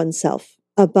care of oneself,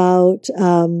 about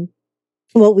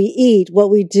what we eat,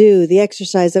 what we do, the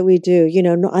exercise that we do,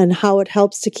 and how it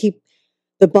helps to keep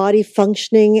the body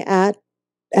functioning at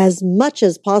as much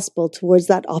as possible towards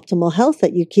that optimal health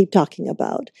that you keep talking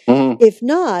about. If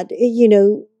not,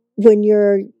 when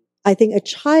you're, I think, a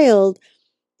child,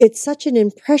 it's such an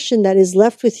impression that is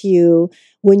left with you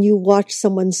when you watch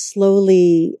someone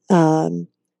slowly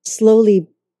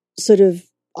sort of,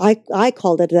 I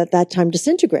called it at that time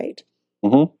disintegrate.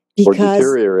 Because,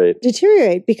 or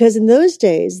deteriorate, because in those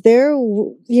days there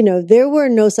were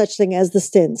no such thing as the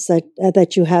stents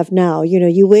that you have now.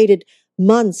 You waited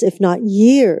months, if not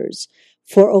years,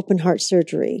 for open heart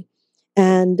surgery,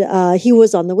 and he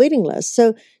was on the waiting list.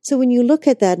 So when you look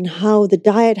at that and how the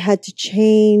diet had to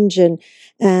change, and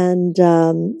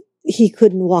he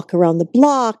couldn't walk around the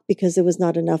block because there was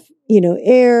not enough,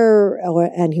 air,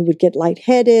 and he would get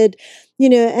lightheaded,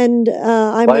 and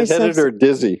I lightheaded myself, or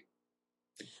dizzy.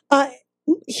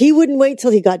 He wouldn't wait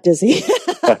till he got dizzy.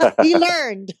 He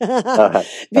learned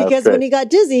because when he got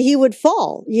dizzy, he would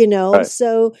fall, Right.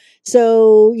 So,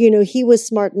 he was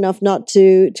smart enough not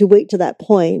to wait to that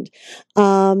point.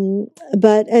 And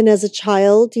as a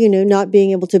child, not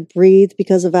being able to breathe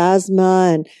because of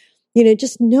asthma, and,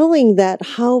 just knowing that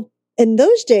how, in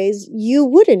those days,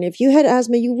 if you had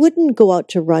asthma, you wouldn't go out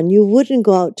to run. You wouldn't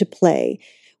go out to play.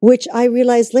 Which I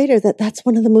realized later that that's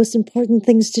one of the most important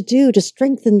things to do, to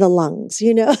strengthen the lungs,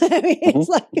 I mean, it's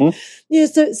like,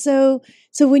 so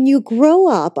when you grow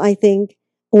up, I think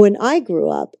when I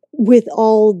grew up with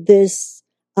all this,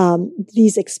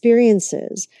 these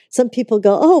experiences, some people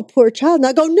go, "Oh, poor child." And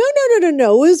I go,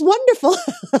 no, it was wonderful.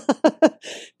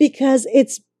 Because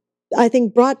it's, I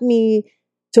think, brought me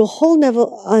to a whole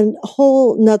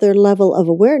nother level of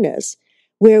awareness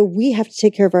where we have to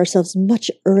take care of ourselves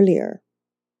much earlier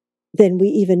than we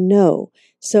even know.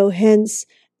 So hence,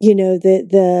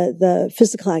 the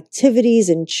physical activities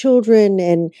in children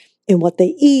and what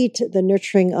they eat, the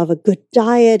nurturing of a good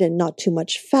diet and not too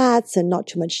much fats and not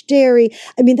too much dairy.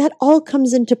 I mean, that all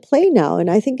comes into play now.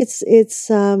 And I think it's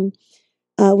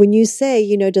when you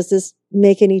say, does this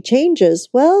make any changes?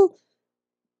 Well,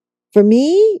 for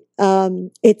me,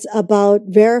 it's about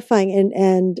verifying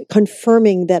and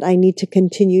confirming that I need to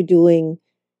continue doing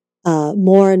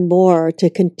more and more to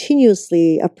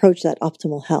continuously approach that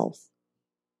optimal health.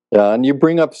 Yeah, and you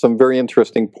bring up some very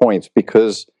interesting points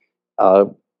because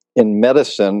in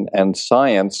medicine and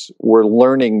science, we're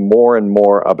learning more and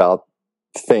more about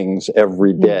things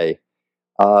every day.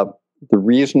 The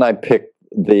reason I picked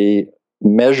the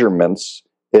measurements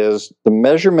is the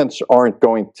measurements aren't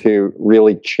going to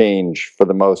really change for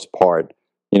the most part.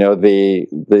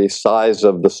 The size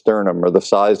of the sternum or the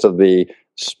size of the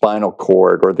spinal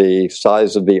cord or the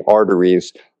size of the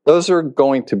arteries, those are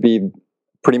going to be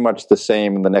pretty much the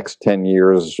same in the next 10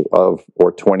 years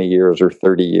or 20 years or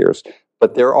 30 years.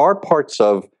 But there are parts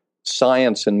of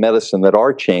science and medicine that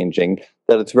are changing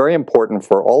that it's very important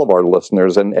for all of our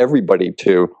listeners and everybody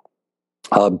to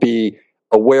be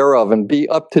aware of and be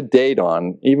up to date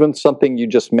on. Even something you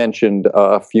just mentioned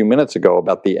a few minutes ago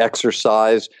about the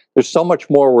exercise. There's so much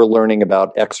more we're learning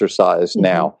about exercise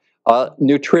now.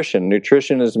 Nutrition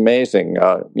is amazing.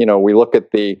 We look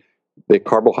at the the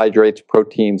carbohydrates,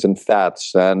 proteins, and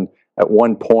fats. And at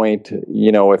one point,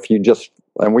 if you just,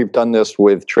 and we've done this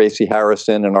with Tracy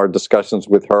Harrison in our discussions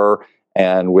with her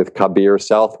and with Kabir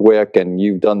Southwick, and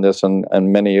you've done this on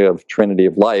many of Trinity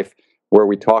of Life, where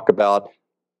we talk about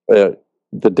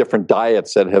the different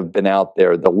diets that have been out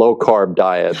there, the low-carb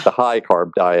diet, the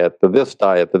high-carb diet, the this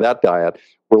diet, the that diet.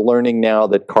 We're learning now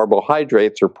that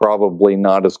carbohydrates are probably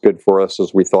not as good for us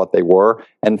as we thought they were,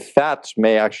 and fats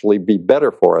may actually be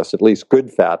better for us, at least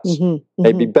good fats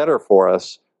may be better for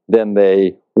us than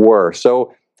they were.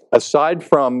 So aside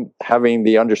from having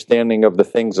the understanding of the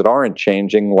things that aren't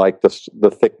changing, like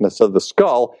the thickness of the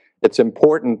skull, it's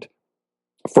important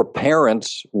for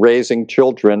parents raising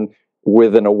children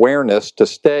with an awareness to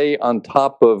stay on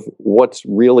top of what's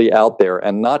really out there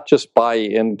and not just buy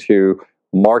into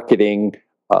marketing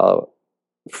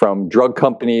from drug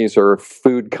companies or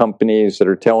food companies that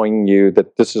are telling you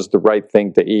that this is the right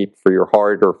thing to eat for your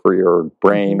heart or for your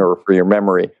brain or for your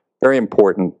memory. Very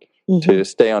important to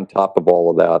stay on top of all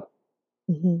of that.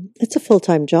 It's a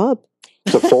full-time job.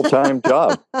 It's a full-time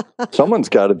job. Someone's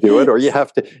got to do it, or you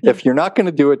have to. If you're not going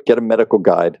to do it, get a medical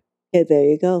guide. Yeah, there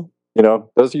you go.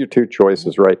 Those are your two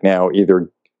choices right now.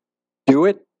 Either do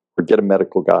it or get a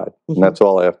medical guide. And that's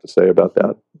all I have to say about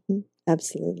that.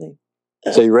 Absolutely.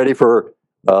 So you ready for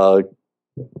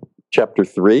chapter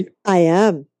 3? I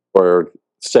am. Or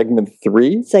segment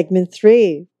 3? Segment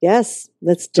 3. Yes.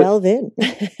 Let's delve in.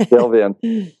 Delve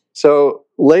in. So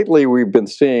lately we've been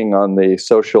seeing on the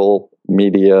social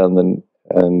media and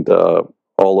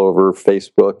all over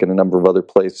Facebook and a number of other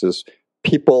places,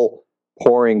 people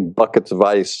pouring buckets of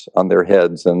ice on their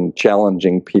heads and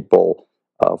challenging people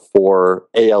for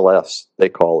ALS, they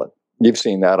call it. You've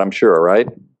seen that, I'm sure, right?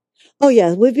 Oh,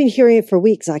 yeah. We've been hearing it for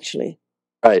weeks, actually.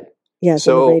 Right. Yes,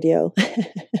 on the radio.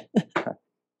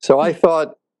 So I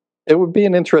thought it would be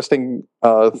an interesting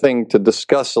thing to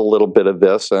discuss a little bit of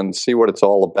this and see what it's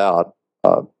all about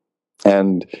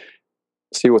and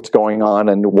see what's going on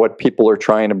and what people are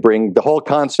trying to bring. The whole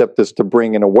concept is to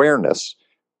bring an awareness,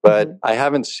 but I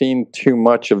haven't seen too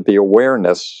much of the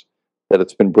awareness that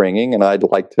it's been bringing, and I'd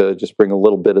like to just bring a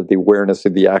little bit of the awareness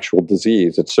of the actual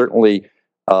disease. It's certainly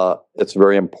it's a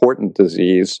very important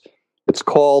disease. It's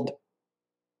called,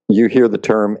 you hear the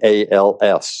term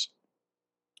ALS,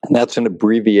 and that's an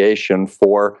abbreviation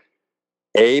for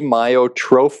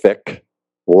amyotrophic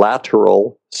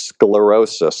lateral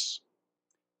sclerosis.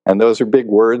 And those are big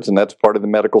words, and that's part of the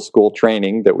medical school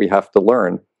training that we have to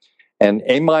learn. And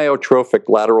amyotrophic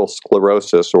lateral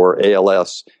sclerosis, or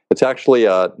ALS, it's actually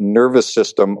a nervous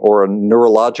system or a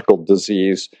neurological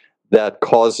disease that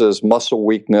causes muscle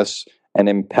weakness and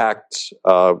impacts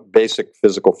basic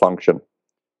physical function.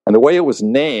 And the way it was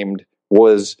named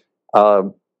was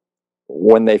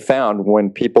when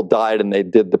people died and they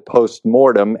did the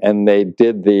post-mortem and they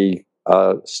did the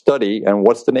study. And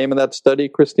what's the name of that study,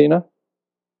 Christina?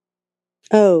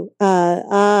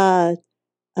 I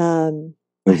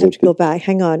have to go back.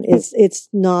 Hang on. It's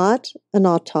not an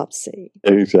autopsy.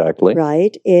 Exactly.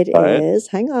 Right? It is.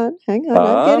 Hang on. I'm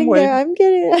getting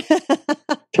there.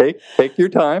 Take your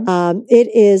time. It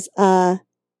is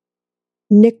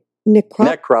necropsy.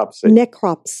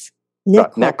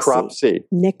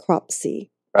 Necropsy.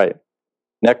 Right.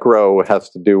 Necro has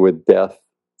to do with death.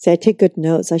 See, I take good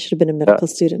notes. I should have been a medical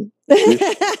student.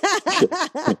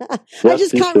 I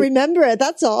just can't remember it.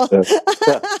 That's all.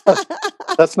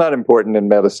 That's not important in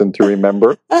medicine to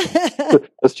remember.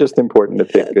 It's just important to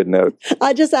take good notes.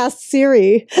 I just asked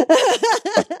Siri.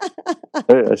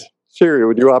 Siri,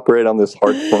 would you operate on this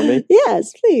heart for me?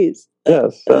 Yes, please.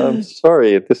 Yes. I'm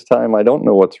sorry. At this time, I don't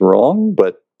know what's wrong,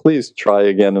 but please try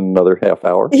again in another half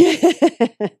hour.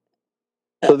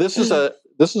 So this is a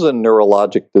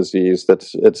neurologic disease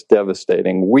it's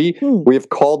devastating. We've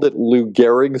called it Lou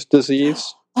Gehrig's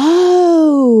disease.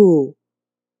 Oh,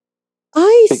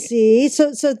 I see.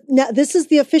 So now this is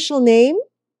the official name?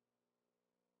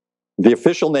 The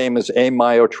official name is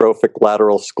amyotrophic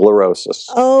lateral sclerosis.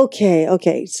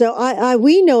 Okay. So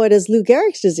we know it as Lou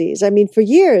Gehrig's disease. I mean, for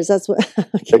years, that's what.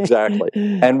 Okay. Exactly.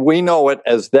 And we know it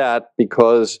as that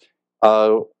because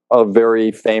a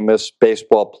very famous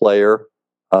baseball player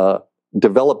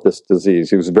developed this disease.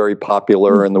 He was very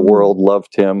popular and the world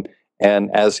loved him.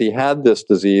 And as he had this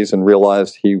disease and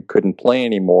realized he couldn't play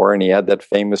anymore, and he had that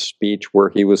famous speech where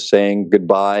he was saying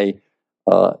goodbye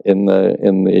in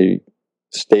the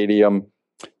stadium.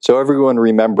 So everyone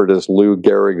remembered as Lou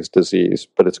Gehrig's disease,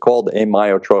 but it's called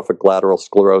amyotrophic lateral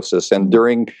sclerosis. And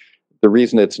the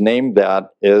reason it's named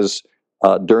that is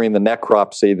during the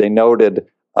necropsy, they noted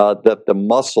that the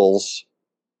muscles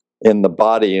in the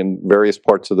body, in various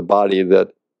parts of the body that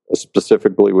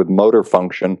specifically with motor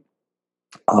function,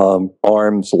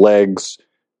 arms, legs,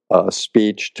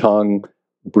 speech, tongue,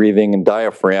 breathing, and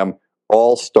diaphragm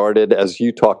all started, as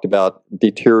you talked about,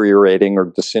 deteriorating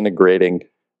or disintegrating.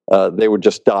 They would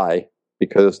just die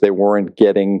because they weren't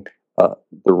getting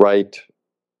the right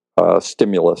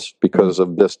stimulus because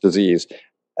of this disease.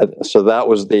 So that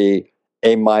was the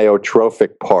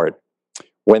amyotrophic part.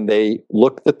 When they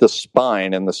looked at the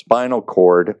spine and the spinal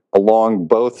cord along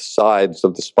both sides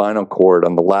of the spinal cord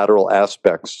on the lateral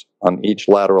aspects, on each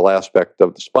lateral aspect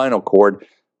of the spinal cord,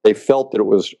 they felt that it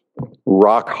was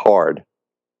rock hard.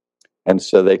 And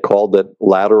so they called it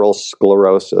lateral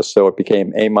sclerosis. So it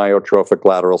became amyotrophic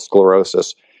lateral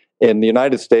sclerosis. In the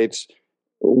United States,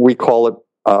 we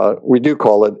do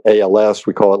call it ALS,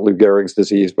 we call it Lou Gehrig's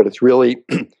disease, but it's really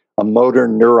a motor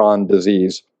neuron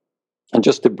disease. And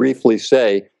just to briefly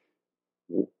say,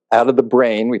 out of the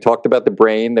brain, we talked about the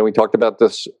brain, then we talked about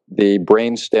the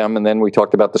brain stem, and then we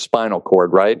talked about the spinal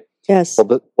cord, right? Yes.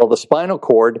 Well, the spinal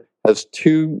cord has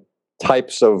two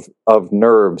types of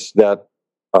nerves that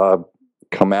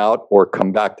come out or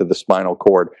come back to the spinal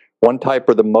cord. One type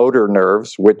are the motor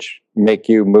nerves, which make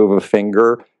you move a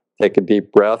finger, take a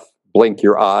deep breath, blink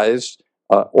your eyes,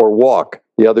 or walk.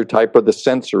 The other type are the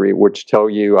sensory, which tell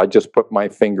you, I just put my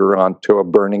finger onto a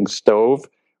burning stove,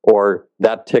 or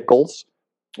that tickles,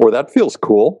 or that feels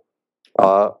cool,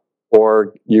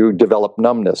 or you develop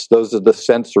numbness. Those are the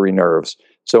sensory nerves.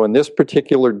 So in this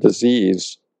particular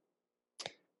disease,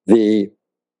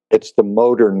 it's the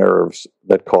motor nerves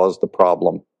that cause the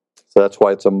problem. So that's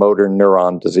why it's a motor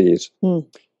neuron disease.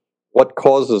 What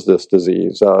causes this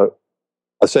disease?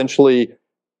 Essentially,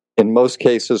 in most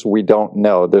cases, we don't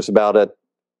know. There's about 5,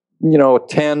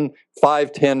 10,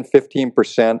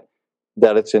 15%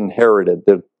 that it's inherited.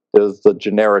 There's the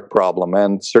generic problem.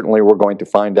 And certainly we're going to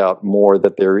find out more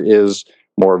that there is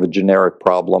more of a generic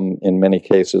problem in many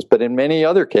cases. But in many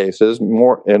other cases,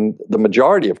 in the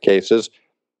majority of cases,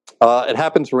 it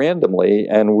happens randomly,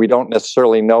 and we don't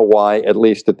necessarily know why, at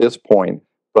least at this point.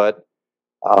 But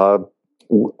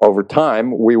over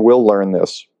time, we will learn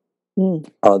this. There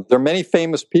are many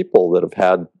famous people that have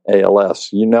had ALS.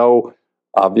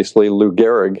 Obviously, Lou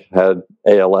Gehrig had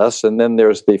ALS, and then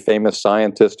there's the famous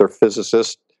scientist or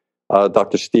physicist,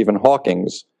 Dr. Stephen Hawking,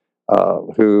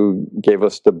 who gave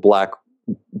us the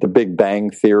Big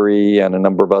Bang Theory and a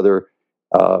number of other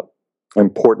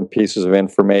important pieces of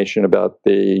information about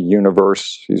the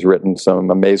universe. He's written some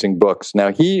amazing books.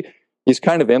 Now, he's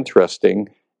kind of interesting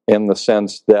in the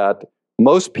sense that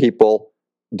most people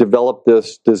develop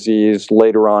this disease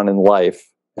later on in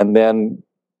life, and then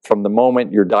from the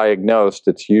moment you're diagnosed,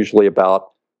 it's usually about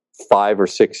 5 or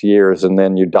 6 years, and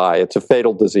then you die. It's a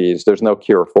fatal disease. There's no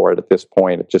cure for it at this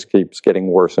point. It just keeps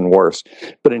getting worse and worse.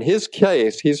 But in his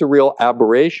case, he's a real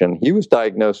aberration. He was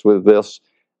diagnosed with this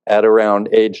at around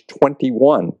age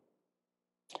 21.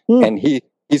 And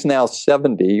he's now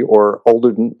 70 or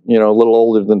older than, a little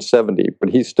older than 70, but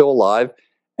he's still alive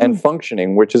and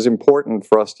functioning, which is important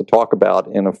for us to talk about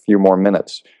in a few more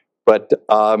minutes. But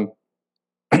Mao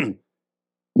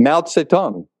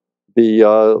Zedong,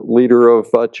 the leader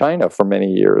of China for many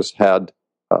years, had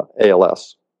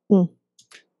ALS.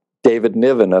 David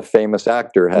Niven, a famous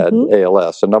actor, had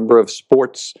ALS. A number of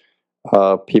sports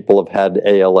people have had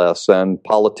ALS, and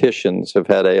politicians have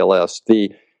had ALS.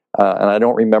 And I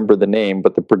don't remember the name,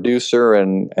 but the producer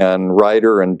and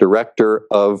writer and director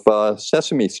of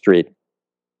Sesame Street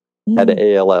had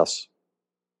ALS.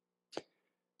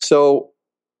 So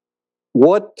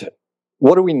what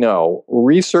do we know?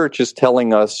 Research is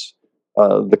telling us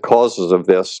the causes of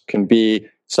this can be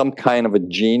some kind of a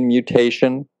gene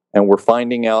mutation, and we're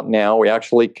finding out now we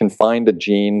actually can find a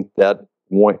gene that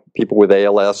people with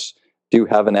ALS do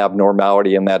have an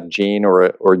abnormality in that gene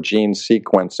or gene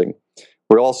sequencing.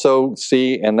 We also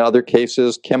see in other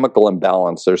cases chemical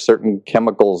imbalance. There's certain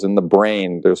chemicals in the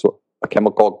brain. There's a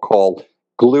chemical called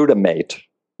glutamate,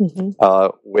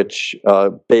 which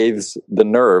bathes the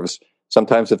nerves.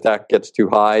 Sometimes if that gets too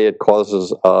high, it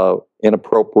causes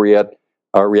inappropriate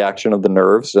reaction of the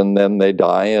nerves, and then they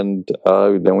die, and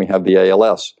then we have the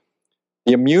ALS.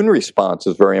 The immune response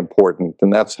is very important,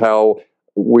 and that's how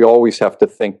we always have to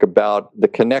think about the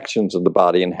connections of the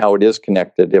body and how it is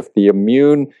connected. If the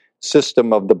immune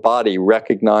system of the body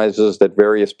recognizes that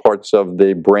various parts of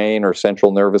the brain or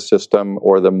central nervous system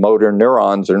or the motor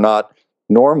neurons are not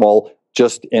normal,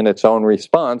 just in its own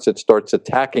response, it starts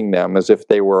attacking them as if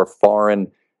they were a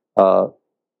foreign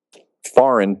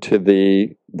to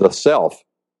the self.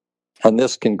 And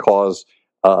this can cause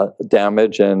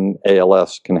damage, and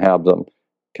ALS can happen.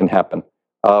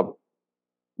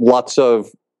 Lots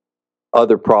of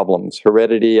other problems.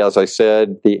 Heredity, as I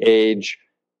said, the age,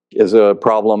 is a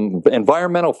problem.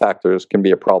 Environmental factors can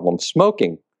be a problem.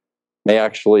 Smoking may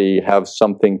actually have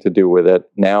something to do with it.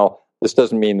 Now, this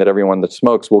doesn't mean that everyone that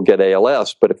smokes will get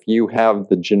ALS, but if you have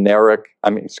the genetic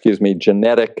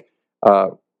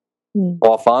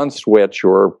off-on switch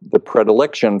or the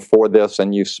predilection for this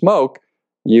and you smoke,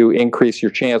 you increase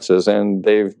your chances. And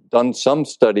they've done some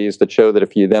studies that show that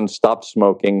if you then stop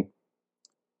smoking,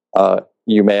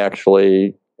 you may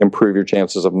actually improve your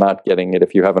chances of not getting it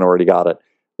if you haven't already got it.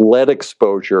 Lead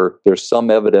exposure, there's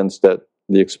some evidence that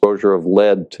the exposure of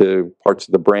lead to parts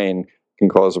of the brain can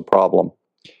cause a problem.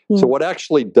 So what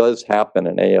actually does happen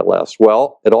in ALS?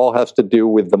 Well, it all has to do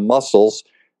with the muscles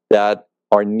that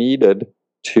are needed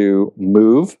to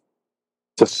move,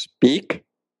 to speak,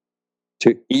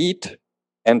 to eat,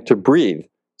 and to breathe.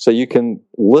 So you can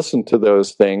listen to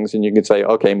those things and you can say,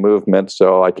 okay, movement,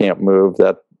 so I can't move,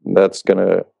 that's going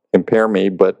to impair me,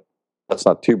 but that's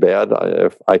not too bad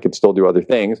if I could still do other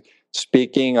things.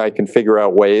 Speaking, I can figure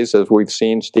out ways, as we've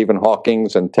seen, Stephen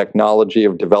Hawking's and technology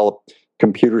have developed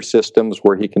computer systems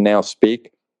where he can now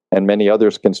speak, and many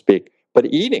others can speak. But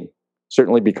eating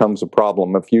certainly becomes a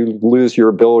problem. If you lose your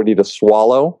ability to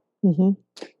swallow,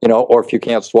 or if you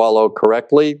can't swallow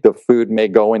correctly, the food may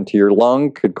go into your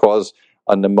lung, could cause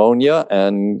a pneumonia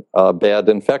and bad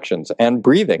infections. And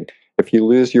breathing. If you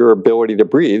lose your ability to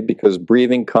breathe, because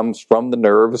breathing comes from the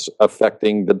nerves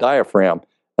affecting the diaphragm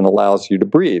and allows you to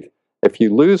breathe. If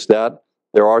you lose that,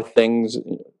 there are things,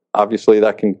 obviously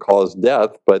that can cause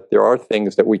death, but there are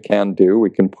things that we can do. We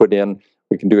can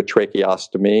do a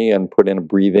tracheostomy and put in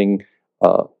breathing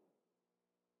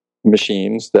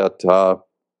machines that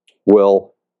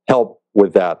will help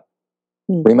with that.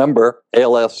 Remember,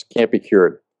 ALS can't be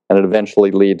cured, and it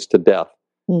eventually leads to death.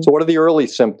 So what are the early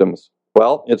symptoms?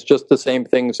 Well, it's just the same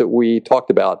things that we talked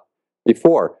about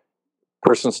before.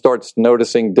 Person starts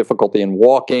noticing difficulty in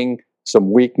walking,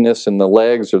 some weakness in the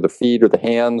legs or the feet or the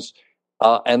hands,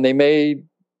 and they may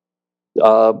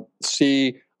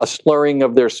see a slurring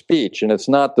of their speech. And it's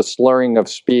not the slurring of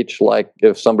speech like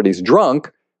if somebody's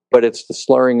drunk, but it's the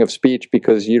slurring of speech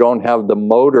because you don't have the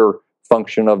motor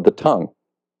function of the tongue.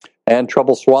 And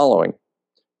trouble swallowing.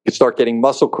 You start getting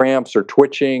muscle cramps or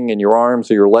twitching in your arms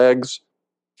or your legs.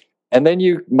 And then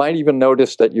you might even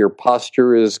notice that your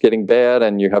posture is getting bad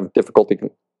and you have difficulty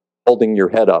holding your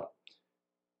head up.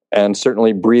 And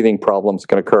certainly breathing problems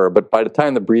can occur. But by the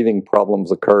time the breathing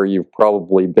problems occur, you've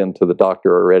probably been to the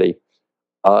doctor already.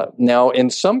 Now, in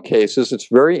some cases, it's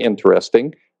very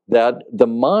interesting that the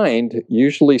mind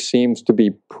usually seems to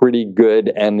be pretty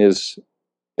good and is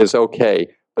okay.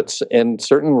 But in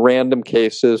certain random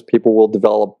cases, people will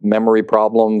develop memory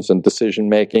problems and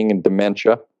decision-making and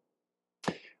dementia.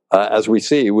 As we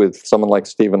see with someone like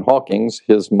Stephen Hawking's,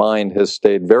 his mind has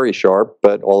stayed very sharp,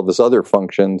 but all of his other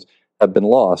functions have been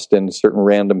lost. In certain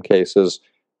random cases,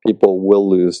 people will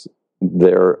lose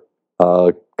their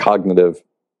cognitive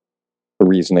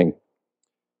reasoning.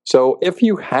 So if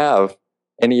you have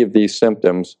any of these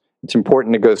symptoms, it's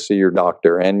important to go see your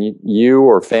doctor. And you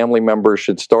or family members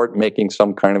should start making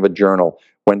some kind of a journal.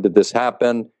 When did this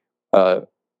happen?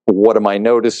 What am I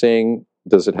noticing?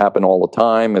 Does it happen all the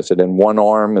time? Is it in one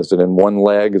arm? Is it in one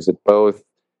leg? Is it both?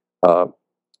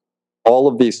 All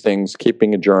of these things,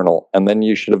 keeping a journal. And then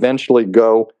you should eventually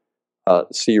go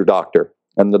see your doctor.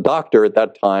 And the doctor at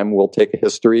that time will take a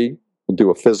history, will do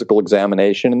a physical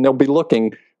examination, and they'll be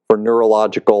looking for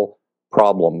neurological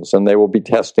problems. And they will be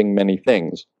testing many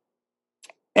things.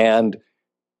 And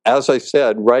as I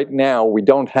said, right now, we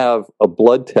don't have a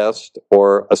blood test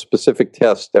or a specific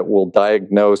test that will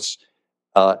diagnose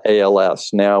ALS.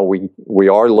 Now, we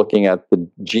are looking at the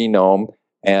genome,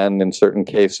 and in certain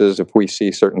cases, if we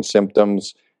see certain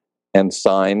symptoms and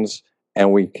signs,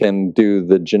 and we can do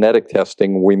the genetic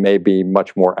testing, we may be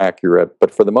much more accurate.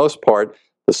 But for the most part,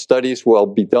 the studies will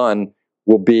be things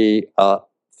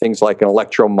like an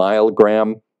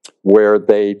electromyogram, where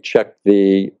they check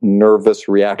the nervous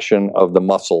reaction of the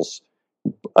muscles.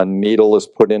 A needle is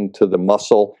put into the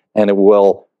muscle, and it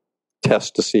will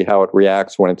test to see how it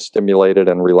reacts when it's stimulated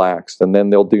and relaxed. And then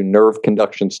they'll do nerve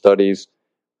conduction studies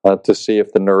to see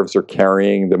if the nerves are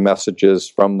carrying the messages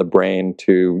from the brain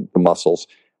to the muscles.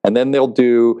 And then they'll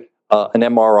do an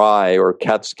MRI or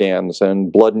CAT scans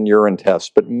and blood and urine tests.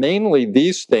 But mainly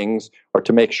these things are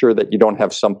to make sure that you don't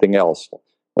have something else.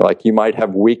 Like you might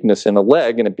have weakness in a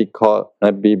leg and it'd be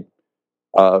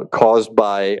caused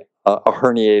by a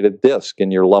herniated disc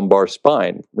in your lumbar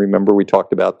spine. Remember, we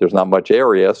talked about there's not much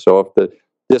area, so if the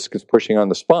disc is pushing on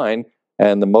the spine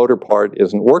and the motor part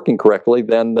isn't working correctly,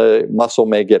 then the muscle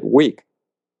may get weak.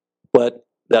 But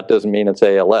that doesn't mean it's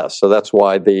ALS. So that's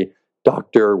why the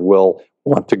doctor will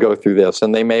want to go through this.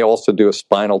 And they may also do a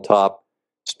spinal tap,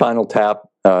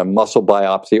 muscle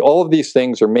biopsy. All of these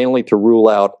things are mainly to rule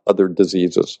out other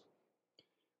diseases.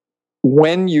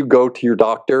 When you go to your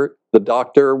doctor, the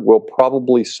doctor will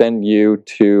probably send you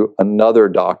to another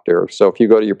doctor. So if you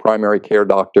go to your primary care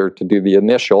doctor to do the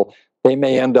initial, they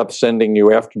may end up sending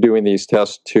you, after doing these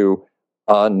tests, to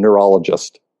a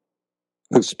neurologist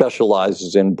who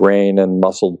specializes in brain and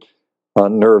muscle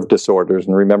nerve disorders.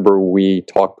 And remember, we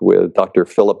talked with Dr.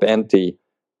 Philip Enty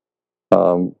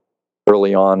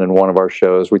early on in one of our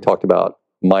shows. We talked about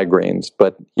migraines,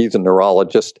 but he's a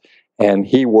neurologist and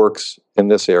he works in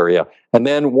this area. And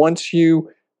then once you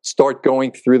start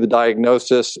going through the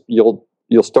diagnosis, you'll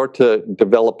start to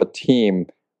develop a team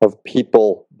of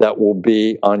people that will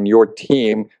be on your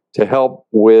team to help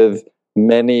with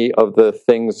many of the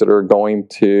things that are going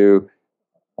to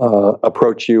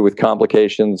approach you with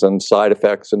complications and side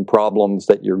effects and problems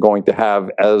that you're going to have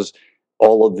as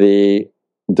all of the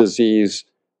disease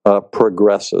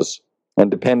progresses. And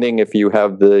depending if you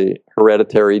have the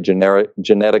hereditary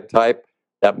genetic type,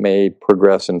 that may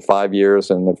progress in 5 years.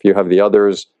 And if you have the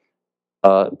others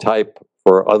type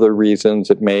for other reasons,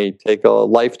 it may take a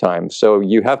lifetime. So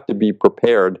you have to be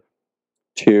prepared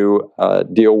to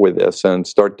deal with this and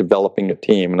start developing a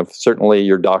team. And certainly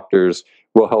your doctors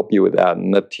will help you with that.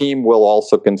 And the team will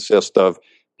also consist of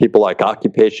people like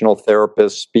occupational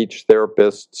therapists, speech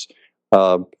therapists,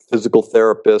 physical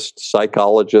therapists,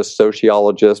 psychologists,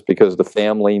 sociologists, because the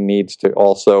family needs to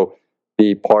also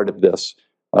be part of this.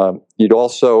 You'd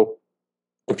also,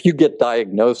 if you get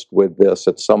diagnosed with this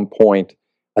at some point,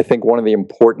 I think one of the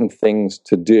important things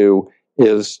to do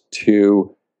is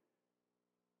to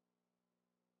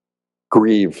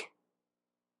grieve.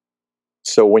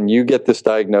 So when you get this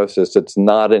diagnosis, it's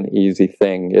not an easy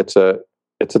thing. It's a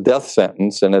death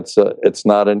sentence, and it's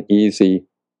not an easy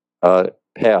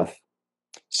path.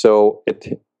 So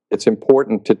it's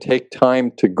important to take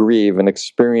time to grieve and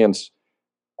experience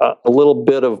a little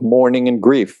bit of mourning and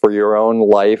grief for your own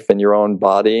life and your own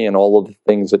body and all of the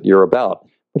things that you're about.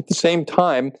 But at the same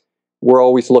time, we're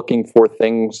always looking for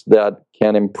things that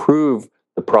can improve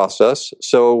the process.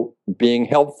 So being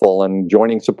helpful and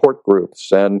joining support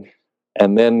groups and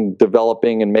then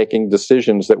developing and making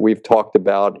decisions that we've talked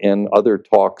about in other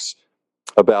talks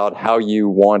about how you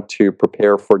want to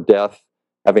prepare for death,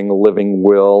 having a living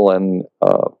will, and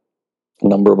a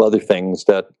number of other things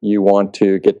that you want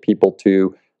to get people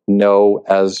to know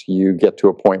as you get to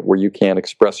a point where you can't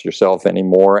express yourself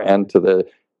anymore and to the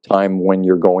time when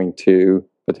you're going to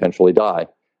potentially die.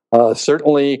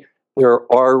 Certainly, there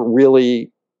are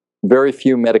really very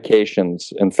few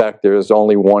medications. In fact, there is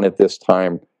only one at this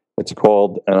time. It's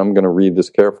called, and I'm going to read this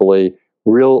carefully,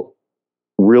 Riluzole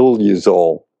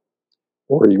or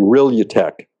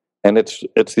Rilutech. And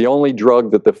it's the only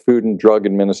drug that the Food and Drug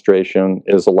Administration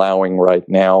is allowing right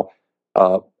now.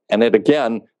 And it,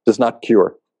 again, does not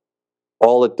cure.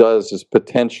 All it does is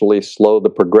potentially slow the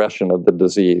progression of the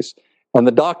disease. And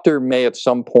the doctor may at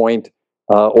some point,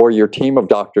 or your team of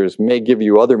doctors may give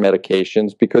you other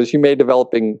medications because you may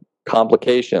develop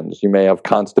complications. You may have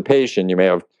constipation. You may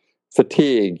have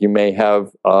fatigue. You may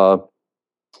have,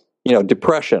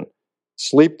 depression,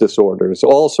 sleep disorders,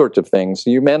 all sorts of things.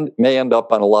 You may end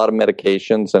up on a lot of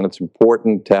medications, and it's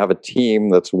important to have a team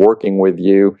that's working with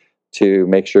you to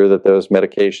make sure that those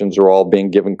medications are all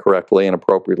being given correctly and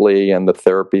appropriately, and the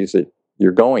therapies that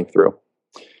you're going through.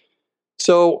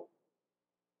 So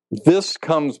this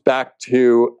comes back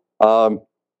to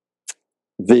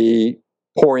the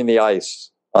pouring the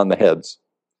ice on the heads.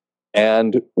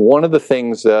 And one of the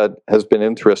things that has been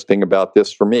interesting about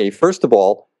this for me, first of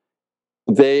all,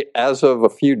 they, as of a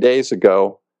few days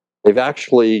ago, they've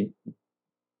actually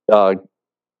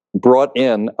brought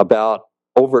in about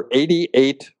over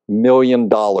 $88 million.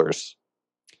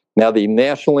 Now, the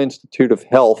National Institute of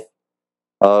Health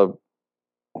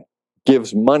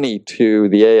gives money to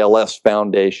the ALS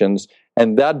foundations,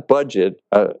 and that budget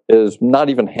is not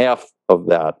even half of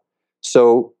that.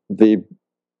 So the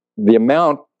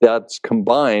amount that's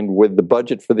combined with the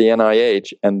budget for the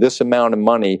NIH and this amount of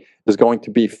money is going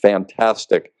to be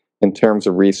fantastic in terms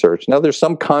of research. Now, there's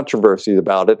some controversy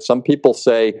about it. Some people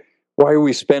say, why are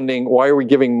we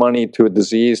giving money to a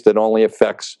disease that only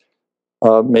affects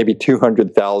maybe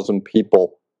 200,000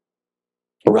 people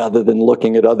rather than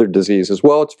looking at other diseases?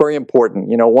 Well, it's very important.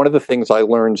 One of the things I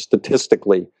learned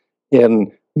statistically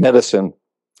in medicine,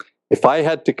 if I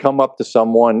had to come up to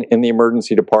someone in the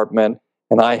emergency department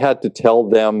and I had to tell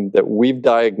them that we've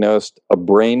diagnosed a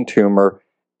brain tumor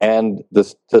and the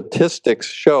statistics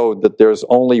show that there's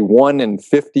only 1 in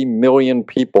 50 million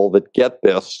people that get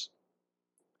this,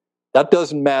 that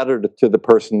doesn't matter to the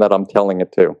person that I'm telling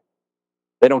it to.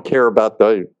 They don't care about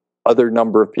the other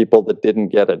number of people that didn't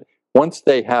get it. Once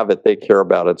they have it, they care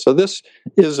about it. So this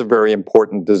is a very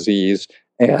important disease,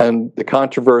 and the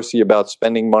controversy about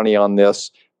spending money on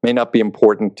this may not be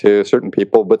important to certain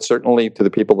people, but certainly to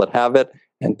the people that have it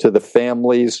and to the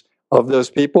families of those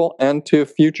people and to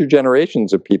future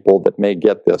generations of people that may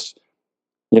get this.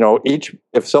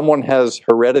 If someone has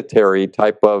hereditary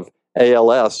type of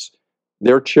ALS,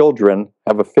 their children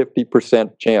have a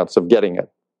 50% chance of getting it.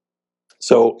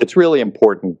 So it's really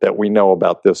important that we know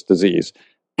about this disease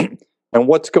and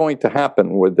what's going to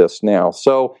happen with this now.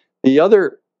 So the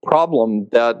other problem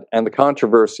and the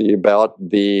controversy about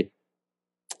this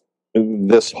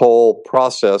whole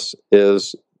process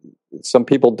is some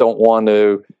people don't want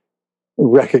to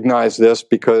recognize this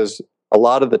because a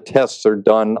lot of the tests are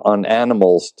done on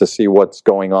animals to see what's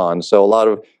going on. So a lot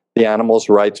of the animals'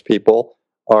 rights people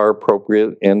are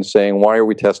appropriate in saying, why are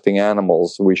we testing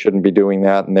animals? We shouldn't be doing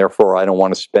that, and therefore I don't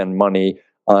want to spend money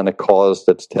on a cause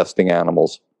that's testing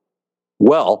animals.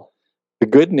 Well, the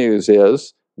good news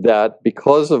is that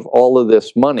because of all of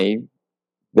this money,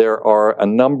 there are a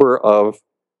number of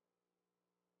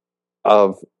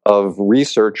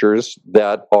researchers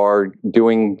that are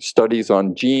doing studies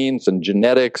on genes and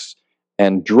genetics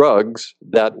and drugs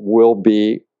that will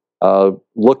be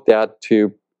looked at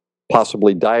to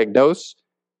possibly diagnose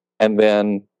and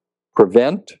then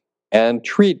prevent and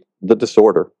treat the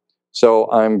disorder.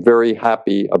 So I'm very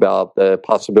happy about the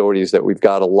possibilities that we've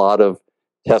got a lot of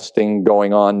testing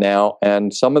going on now.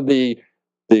 And some of the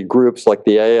groups like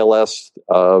the ALS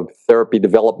Therapy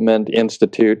Development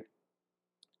Institute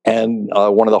and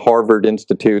one of the Harvard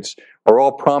institutes are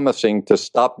all promising to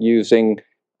stop using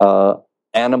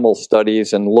animal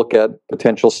studies and look at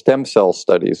potential stem cell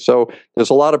studies. So there's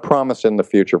a lot of promise in the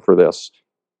future for this.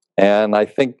 And I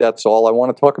think that's all I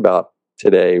want to talk about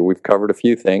today. We've covered a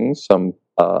few things, some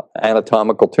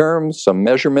anatomical terms, some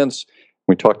measurements.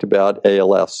 We talked about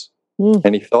ALS.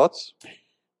 Any thoughts?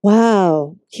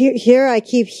 Wow. Here I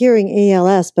keep hearing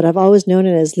ALS, but I've always known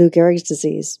it as Lou Gehrig's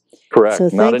disease. Correct. So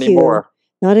Not anymore.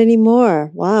 Not anymore.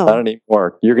 Wow. Not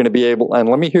anymore. You're going to be able, and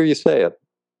let me hear you say it.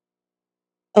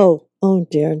 Oh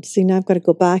dear. See, now I've got to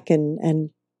go back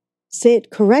and say it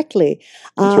correctly.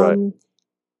 That's right.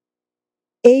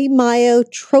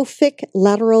 Amyotrophic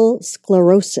lateral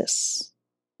sclerosis.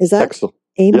 Is that excellent?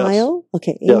 Amyo? Yes.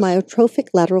 Okay. Yes. Amyotrophic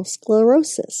lateral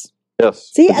sclerosis. Yes.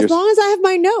 See, as long as I have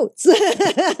my notes.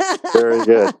 Very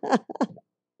good.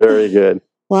 Very good.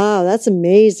 Wow, that's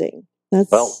amazing.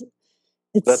 That's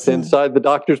inside the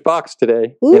doctor's box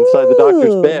today. Ooh. Inside the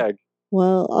doctor's bag.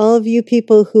 Well, all of you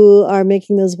people who are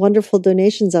making those wonderful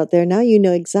donations out there, now you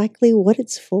know exactly what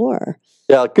it's for.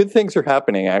 Yeah, good things are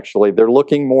happening, actually. They're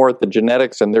looking more at the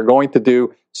genetics, and they're going to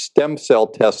do stem cell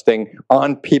testing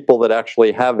on people that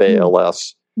actually have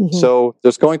ALS. Mm-hmm. So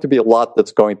there's going to be a lot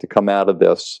that's going to come out of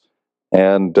this.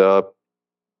 And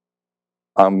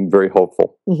I'm very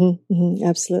hopeful. Mm-hmm, mm-hmm,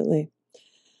 absolutely.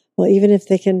 Well, even if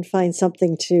they can find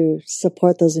something to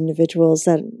support those individuals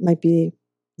that might be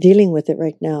dealing with it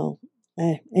right now,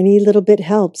 any little bit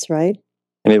helps, right?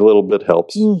 Any little bit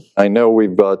helps. I know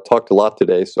we've talked a lot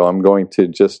today, so I'm going to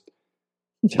just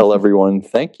tell everyone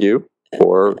thank you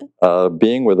for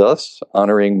being with us,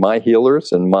 honoring my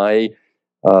healers and my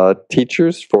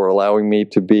teachers for allowing me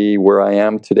to be where I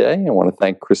am today. I want to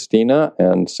thank Christina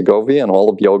and Segovia and all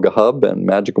of Yoga Hub and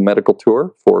Magical Medical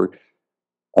Tour for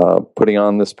putting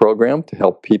on this program to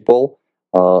help people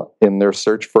in their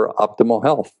search for optimal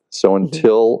health. So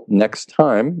until next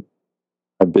time,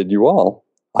 I bid you all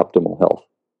optimal health.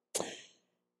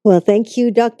 Well, thank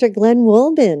you, Dr. Glenn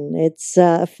Woolman. It's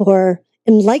for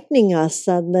enlightening us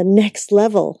on the next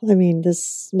level. I mean, this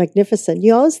is magnificent.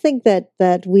 You always think that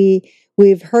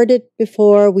we've heard it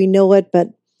before, we know it, but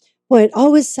boy, it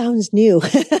always sounds new.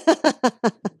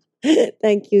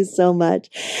 Thank you so much.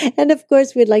 And of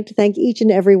course, we'd like to thank each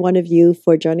and every one of you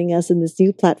for joining us in this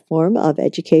new platform of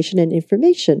education and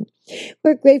information.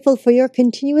 We're grateful for your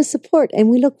continuous support, and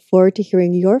we look forward to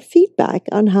hearing your feedback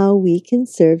on how we can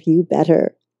serve you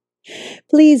better.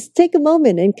 Please take a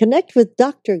moment and connect with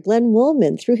Dr. Glenn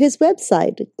Woolman through his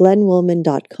website,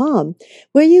 glennwoolman.com,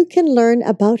 where you can learn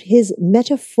about his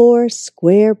Metaphor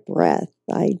Square Breath.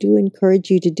 I do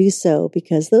encourage you to do so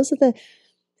because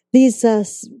these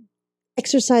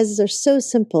exercises are so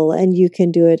simple and you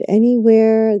can do it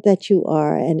anywhere that you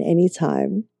are and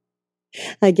anytime.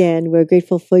 Again, we're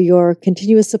grateful for your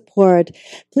continuous support.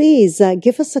 Please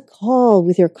give us a call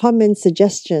with your comments,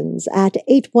 suggestions at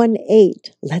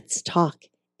 818-LETS-TALK.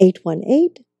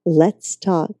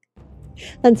 818-LETS-TALK.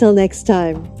 Until next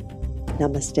time,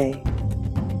 namaste.